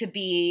able to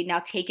be now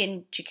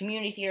taken to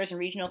community theaters and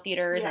regional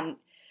theaters and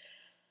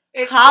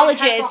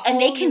colleges,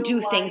 and they can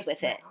do things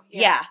with it.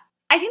 Yeah.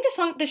 I think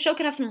the show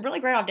can have some really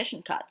great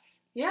audition cuts.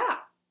 Yeah.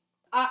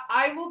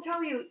 I will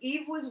tell you,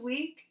 Eve Was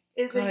Weak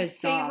is a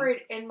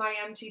favorite in my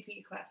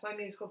MTP class, my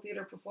musical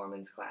theater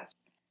performance class.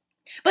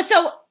 But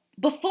so,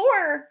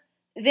 before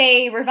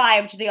they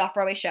revived the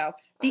Off-Broadway show,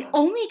 the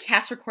only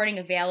cast recording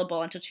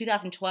available until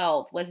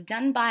 2012 was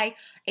done by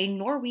a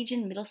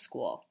Norwegian middle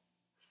school.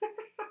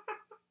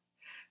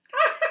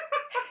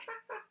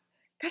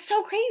 That's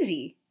so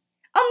crazy.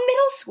 A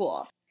middle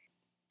school.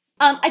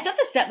 I thought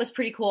the set was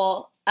pretty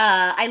cool.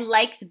 I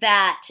liked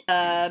that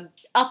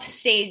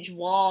upstage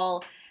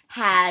wall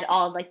had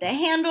all, like, the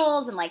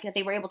handles and, like, that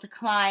they were able to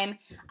climb.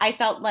 I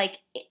felt like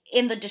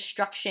in the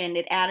destruction,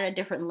 it added a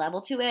different level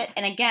to it.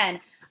 And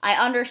again, I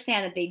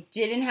understand that they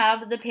didn't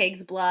have the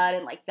pig's blood,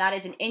 and, like, that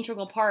is an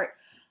integral part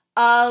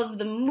of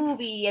the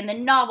movie and the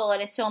novel,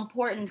 and it's so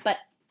important. But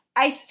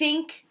I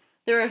think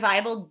the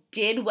revival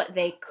did what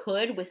they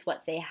could with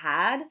what they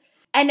had.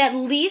 And at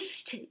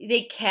least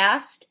they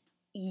cast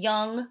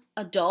young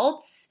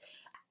adults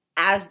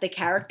as the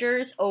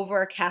characters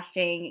over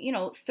casting,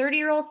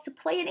 30-year-olds to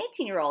play an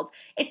 18-year-old.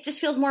 It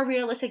just feels more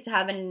realistic to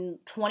have a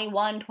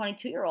 21,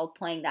 22-year-old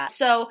playing that.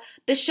 So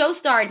the show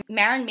starred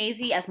Maren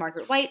Maisie as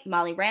Margaret White,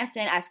 Molly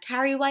Ranson as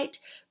Carrie White,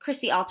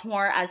 Christy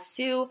Altomore as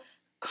Sue,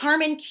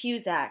 Carmen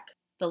Cusack,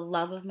 the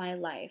love of my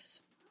life,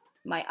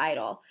 my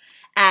idol,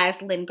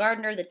 as Lynn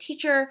Gardner, the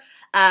teacher,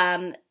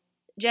 Jenna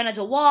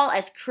DeWall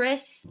as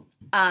Chris,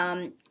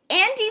 Andy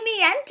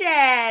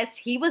Mientes,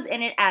 he was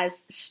in it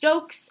as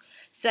Stokes,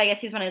 so I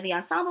guess he's one of the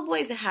ensemble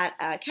boys that had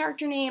a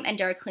character name, and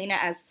Derek Klena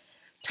as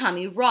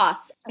Tommy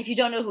Ross. If you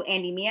don't know who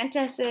Andy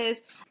Mientes is,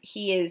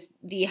 he is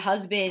the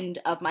husband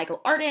of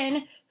Michael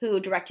Arden, who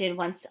directed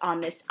Once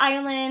on This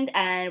Island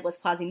and was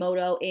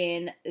Quasimodo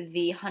in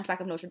The Hunchback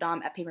of Notre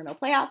Dame at Paper Mill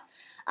Playhouse.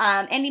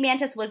 Andy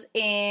Mientes was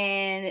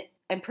in,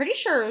 I'm pretty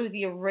sure,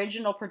 the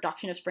original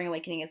production of Spring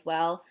Awakening as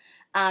well.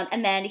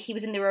 And then he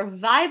was in the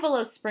revival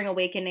of Spring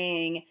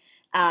Awakening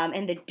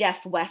in the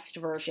Deaf West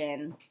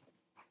version.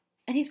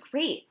 And he's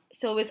great.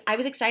 So I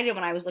was excited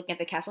when I was looking at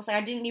the cast list. I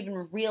didn't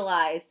even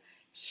realize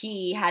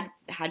he had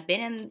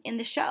been in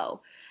the show.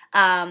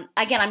 Again,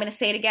 I'm going to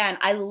say it again.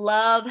 I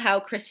love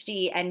how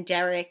Christy and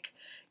Derek,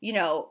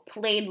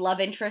 played love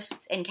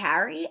interests in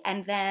Carrie,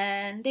 and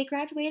then they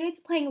graduated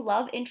to playing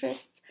love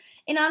interests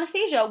in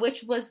Anastasia,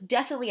 which was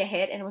definitely a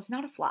hit, and it was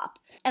not a flop.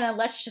 And then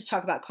let's just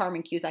talk about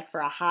Carmen Cusack for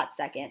a hot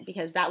second,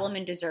 because that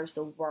woman deserves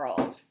the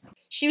world.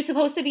 She was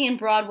supposed to be in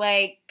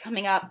Broadway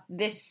coming up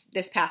this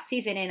past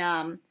season in,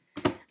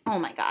 oh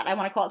my god, I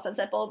want to call it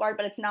Sunset Boulevard,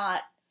 but it's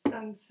not.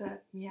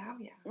 Sunset, yeah.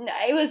 No,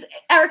 it was,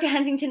 Erica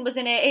Hensington was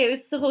in it. It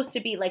was supposed to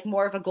be like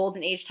more of a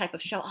golden age type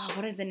of show. Oh,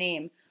 what is the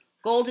name?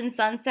 Golden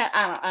Sunset?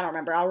 I don't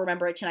remember. I'll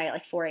remember it tonight at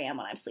like 4 a.m.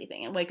 when I'm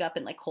sleeping and wake up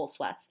in like cold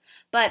sweats.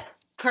 But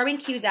Carmen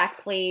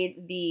Cusack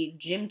played the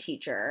gym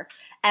teacher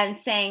and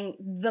sang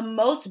the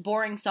most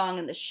boring song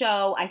in the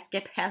show. I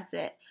skip past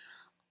it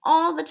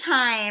all the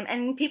time,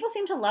 and people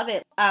seem to love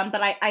it.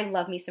 But I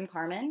love me some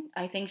Carmen.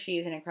 I think she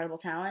is an incredible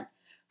talent.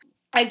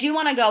 I do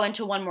want to go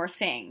into one more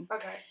thing.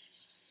 Okay.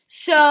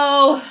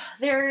 So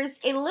there's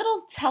a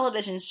little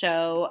television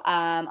show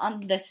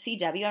on the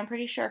CW, I'm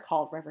pretty sure,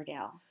 called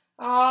Riverdale.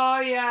 Oh,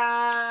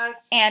 yeah.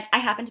 And I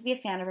happen to be a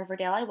fan of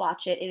Riverdale. I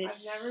watch it. It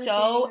is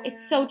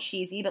it's so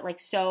cheesy, but like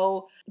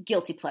so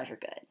guilty pleasure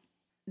good.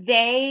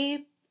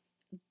 They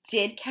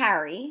did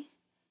Carrie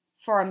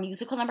for a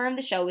musical number of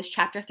the show. It was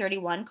chapter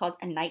 31 called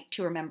A Night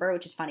to Remember,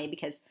 which is funny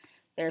because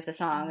there's the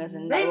song, as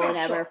in I Will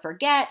Never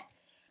Forget.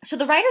 So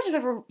the writers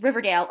of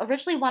Riverdale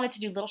originally wanted to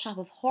do Little Shop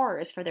of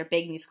Horrors for their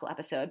big musical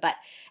episode, but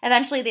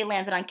eventually they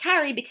landed on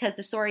Carrie because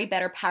the story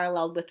better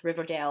paralleled with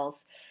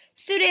Riverdale's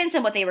students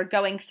and what they were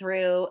going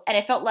through, and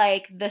it felt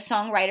like the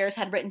songwriters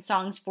had written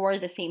songs for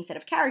the same set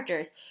of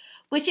characters,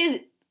 which is,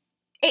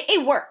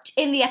 it worked.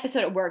 In the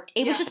episode it worked.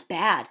 It was just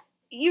bad.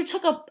 You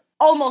took up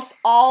almost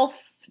all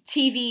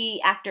TV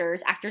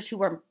actors who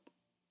were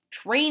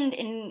trained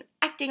in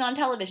acting on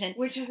television.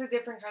 Which is a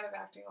different kind of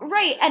acting.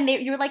 Right, and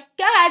you were like,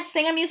 go ahead,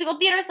 sing a musical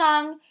theater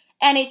song,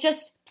 and it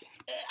just,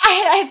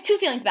 I have two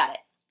feelings about it.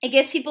 It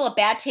gives people a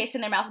bad taste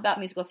in their mouth about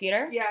musical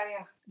theater. Yeah.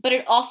 But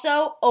it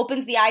also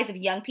opens the eyes of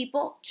young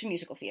people to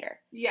musical theater.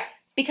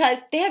 Yes. Because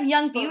they have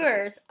young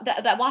viewers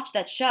that watch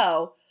that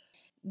show.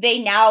 They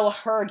now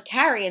heard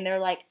Carrie, and they're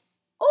like,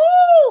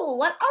 oh,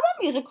 what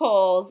other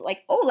musicals?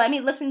 Like, oh, let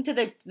me listen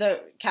to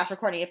the cast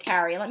recording of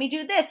Carrie, and let me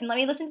do this, and let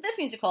me listen to this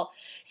musical.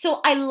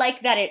 So I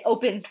like that it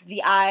opens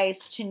the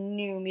eyes to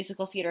new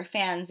musical theater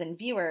fans and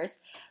viewers,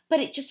 but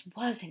it just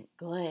wasn't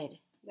good.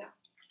 No.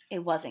 It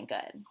wasn't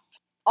good.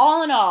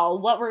 All in all,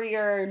 what were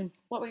your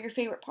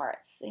favorite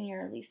parts and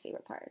your least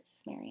favorite parts,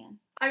 Marianne?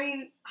 I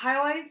mean,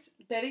 highlights,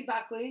 Betty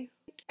Buckley.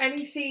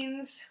 Any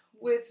scenes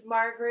with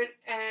Margaret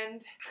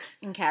and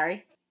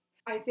Carrie?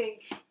 I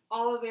think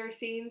all of their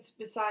scenes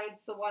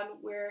besides the one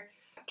where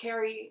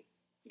Carrie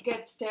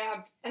gets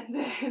stabbed and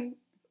then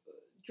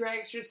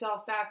drags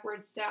herself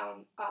backwards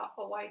down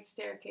a white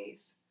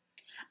staircase.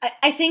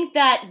 I think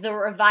that the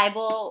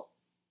revival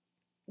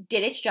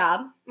did its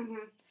job.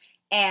 Mm-hmm.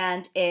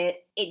 And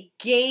it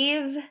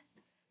gave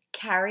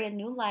Carrie a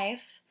new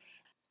life.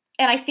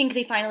 And I think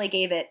they finally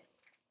gave it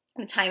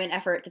the time and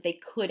effort that they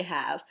could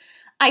have.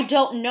 I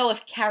don't know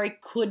if Carrie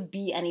could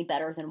be any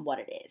better than what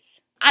it is.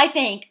 I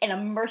think an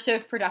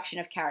immersive production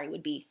of Carrie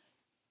would be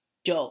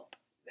dope.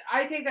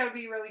 I think that would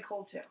be really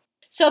cool, too.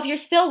 So if you're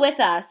still with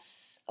us,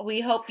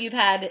 we hope you've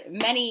had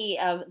many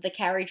of the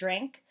Carrie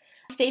drink.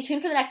 Stay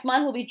tuned for the next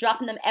month. We'll be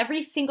dropping them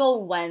every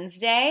single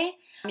Wednesday.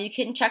 You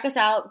can check us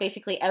out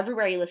basically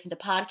everywhere you listen to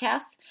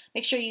podcasts.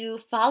 Make sure you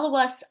follow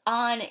us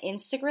on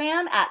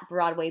Instagram at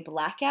Broadway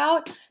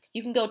Blackout.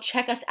 You can go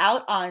check us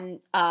out on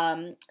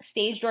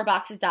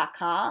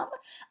stagedoorboxes.com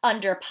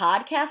under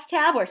podcast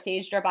tab or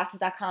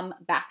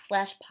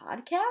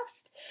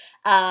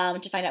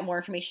stagedoorboxes.com/podcast to find out more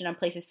information on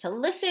places to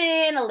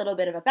listen, a little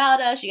bit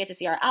about us. You get to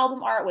see our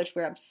album art, which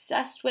we're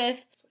obsessed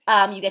with.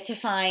 You get to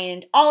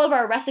find all of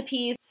our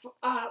recipes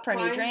for a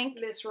new drink.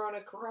 Miss Rona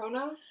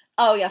Corona.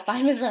 Oh, yeah,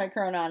 find Miss Rona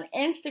Corona on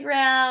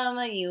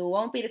Instagram. You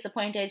won't be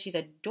disappointed. She's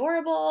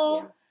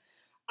adorable.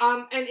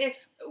 Yeah. And if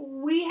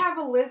we have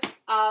a list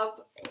of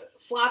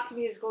flopped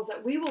musicals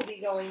that we will be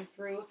going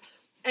through,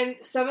 and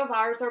some of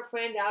ours are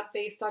planned out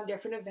based on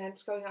different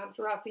events going on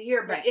throughout the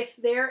year. But right. If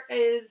there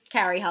is...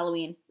 Carrie,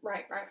 Halloween.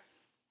 Right.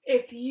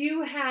 If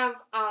you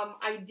have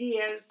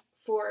ideas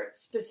for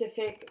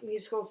specific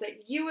musicals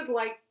that you would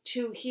like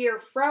to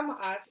hear from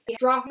us,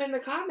 drop them in the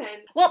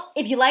comments. Well,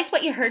 if you liked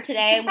what you heard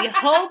today, we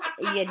hope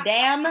you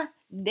damn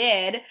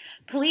did.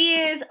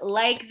 Please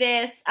like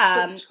this,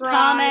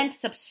 comment,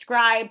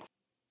 subscribe.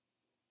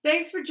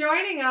 Thanks for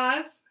joining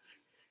us.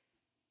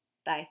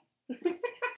 Bye.